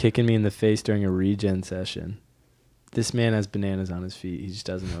 shout out kicking me in the face during a regen session. This man has bananas on his feet. He just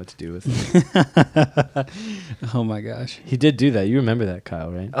doesn't know what to do with them. Oh my gosh. He did do that. You remember that,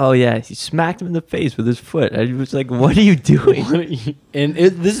 Kyle, right? Oh yeah, he smacked him in the face with his foot. I was like, "What are you doing?" And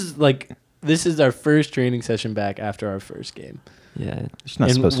this is our first training session back after our first game. Yeah. There's not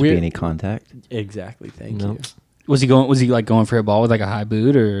And supposed to we're- be any contact. Exactly. Thank Nope. you. Was he like going for a ball with like a high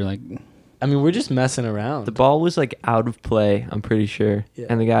boot or like? I mean, we're just messing around. The ball was like out of play, I'm pretty sure. Yeah.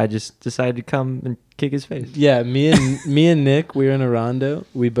 And the guy just decided to come and kick his face. Yeah, me and Nick, we were in a rondo.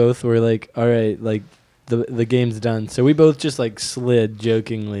 We both were like, all right, like the game's done. So we both just like slid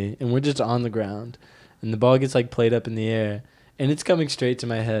jokingly, and we're just on the ground, and the ball gets like played up in the air, and it's coming straight to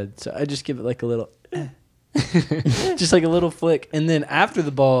my head. So I just give it like a little, just like a little flick. And then after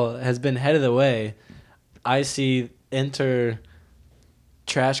the ball has been headed away, I see enter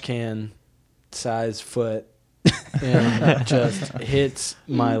trash can size foot and just hits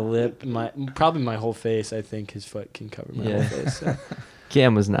my lip, probably my whole face. I think his foot can cover my whole face. So.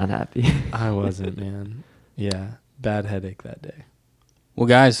 Cam was not happy. I wasn't, man. Yeah, bad headache that day. Well,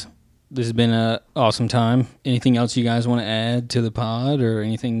 guys, this has been an awesome time. Anything else you guys want to add to the pod, or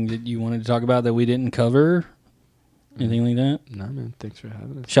anything that you wanted to talk about that we didn't cover? Anything like that? No, man. Thanks for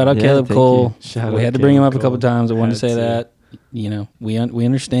having us. Shout out Yeah, Caleb thank Cole. Shout We out had to bring him Caleb up a couple Cole. times. I wanted to Had say to. that. You know, we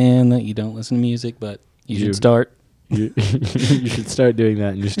understand that you don't listen to music, but you should start. You should start doing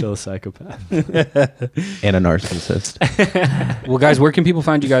that, and you're still a psychopath. And a narcissist. Well, guys, where can people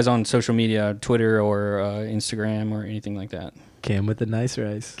find you guys on social media, Twitter or Instagram or anything like that? Cam with the nice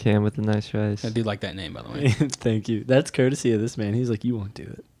rice. Cam with the nice rice. I do like that name, by the way. Thank you. That's courtesy of this man. He's like, you won't do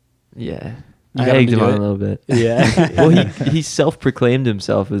it. Yeah. You I got him egged to him do on it? a little bit. Yeah. Well, he self-proclaimed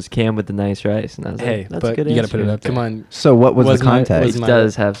himself as Cam with the nice rice, and I was Hey, like, that's but a good you gotta answer. put it up there. Come on. So what was Was the my- context? was He my-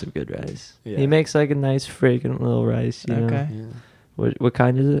 does have some good rice. Yeah. He makes like a nice fragrant little rice. You know? Okay. Yeah. What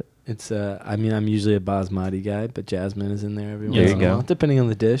kind is it? It's I mean, I'm usually a basmati guy, but jasmine is in there every There once you in a go. while, depending on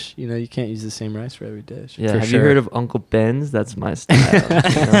the dish. You know, you can't use the same rice for every dish. Yeah. For Have sure. you heard of Uncle Ben's? That's my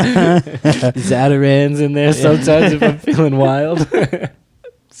style. Zataran's in there sometimes if I'm feeling wild.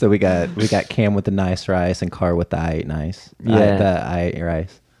 So we got Cam with the nice rice and Carr with the I ate nice. Yeah. I ate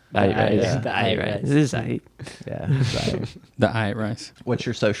rice. I The rice. rice. The I rice. rice. This is I. Yeah. Right. The eye rice. What's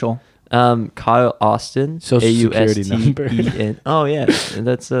your social? Kyle Austin. Social security number. AUSTEN. Oh yeah,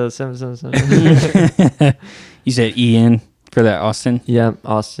 that's 777. You said Ian for that, Austin? Yeah,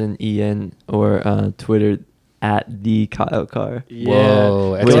 Austin EN or Twitter at the Kyle Carr.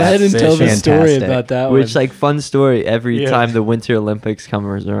 Whoa, that's Go ahead and tell the fantastic. story about that Which one. like fun story. Every Yeah. time the Winter Olympics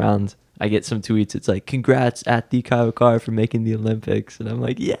comes around, I get some tweets. It's like, "Congrats at the Kyle Carr for making the Olympics," and I'm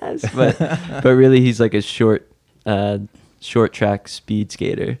like, "Yes," but really he's like a short track speed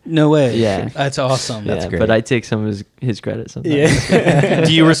skater. No way. Yeah. That's awesome. That's yeah, great. but I take some of his credit sometimes. Yeah.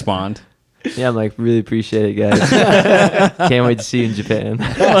 Do you respond? Yeah, I'm like, really appreciate it, guys. Can't wait to see you in Japan.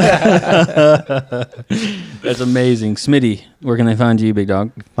 That's amazing. Smitty, where can they find you, big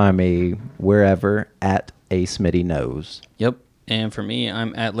dog? Find me wherever at a Smitty knows. Yep. And for me,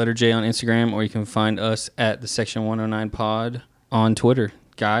 I'm at Letter J on Instagram, or you can find us at the Section 109 Pod on Twitter.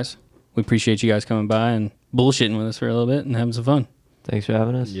 Guys, we appreciate you guys coming by and bullshitting with us for a little bit and having some fun. Thanks for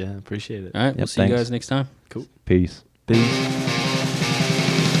having us. Yeah, appreciate it. All right, we'll see you thanks. guys next time. Peace. Peace.